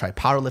I tried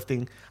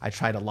powerlifting. I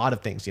tried a lot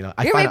of things. You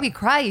made me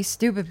cry, you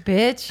stupid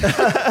bitch.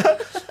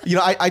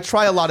 I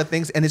try a lot of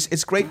things, and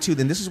it's great too.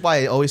 Then this is why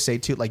I always say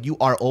too, like you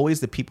are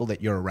always the people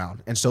that you're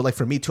around, and so like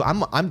for me too,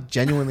 I'm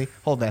genuinely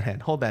hold that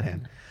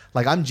hand.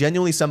 Like I'm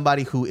genuinely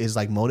somebody who is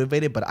like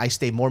motivated, but I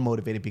stay more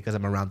motivated because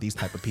I'm around these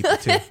type of people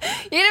too. You're gonna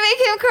make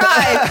him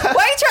cry.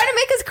 Why are you trying to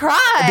make us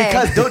cry?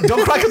 Because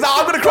don't cry, because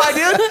I'm gonna cry,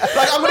 dude.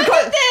 Like I'm gonna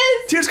cry. at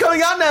this. Tears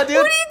coming out now, dude.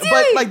 What are you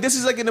But doing? like this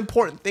is like an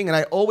important thing, and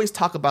I always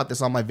talk about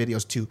this on my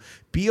videos too.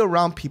 Be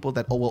around people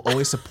that will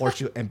always support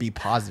you and be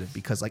positive,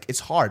 because like it's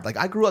hard. Like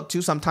I grew up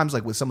too sometimes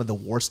like with some of the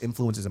worst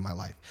influences in my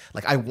life.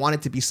 Like I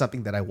wanted to be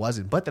something that I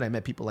wasn't, but then I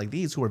met people like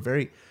these who are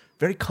very,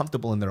 very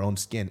comfortable in their own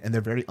skin, and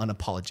they're very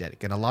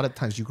unapologetic. And a lot of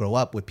times you grow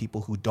up with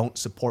people who don't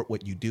support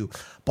what you do.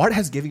 Bart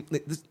has given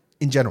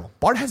in general.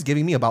 Bart has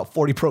given me about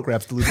 40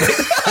 programs to lose weight.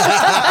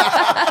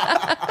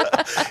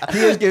 He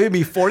has given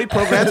me 40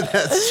 programs.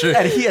 That's true.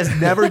 And he has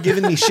never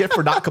given me shit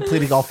for not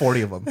completing all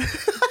 40 of them.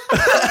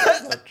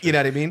 You know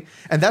what I mean?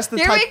 And that's the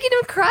You're type. making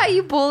him cry,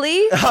 you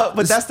bully.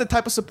 But that's the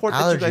type of support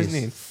that you guys Allergies.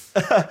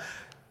 need.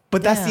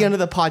 But that's the Yeah. end of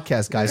the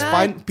podcast, guys. God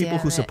Find people damn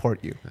who it.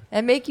 support you.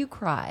 And make you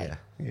cry.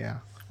 Yeah.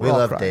 We We're all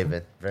love crying.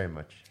 David very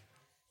much.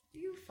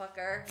 You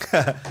fucker.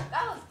 That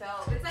was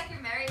dope. It's like you're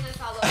married this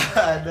all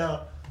over.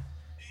 No.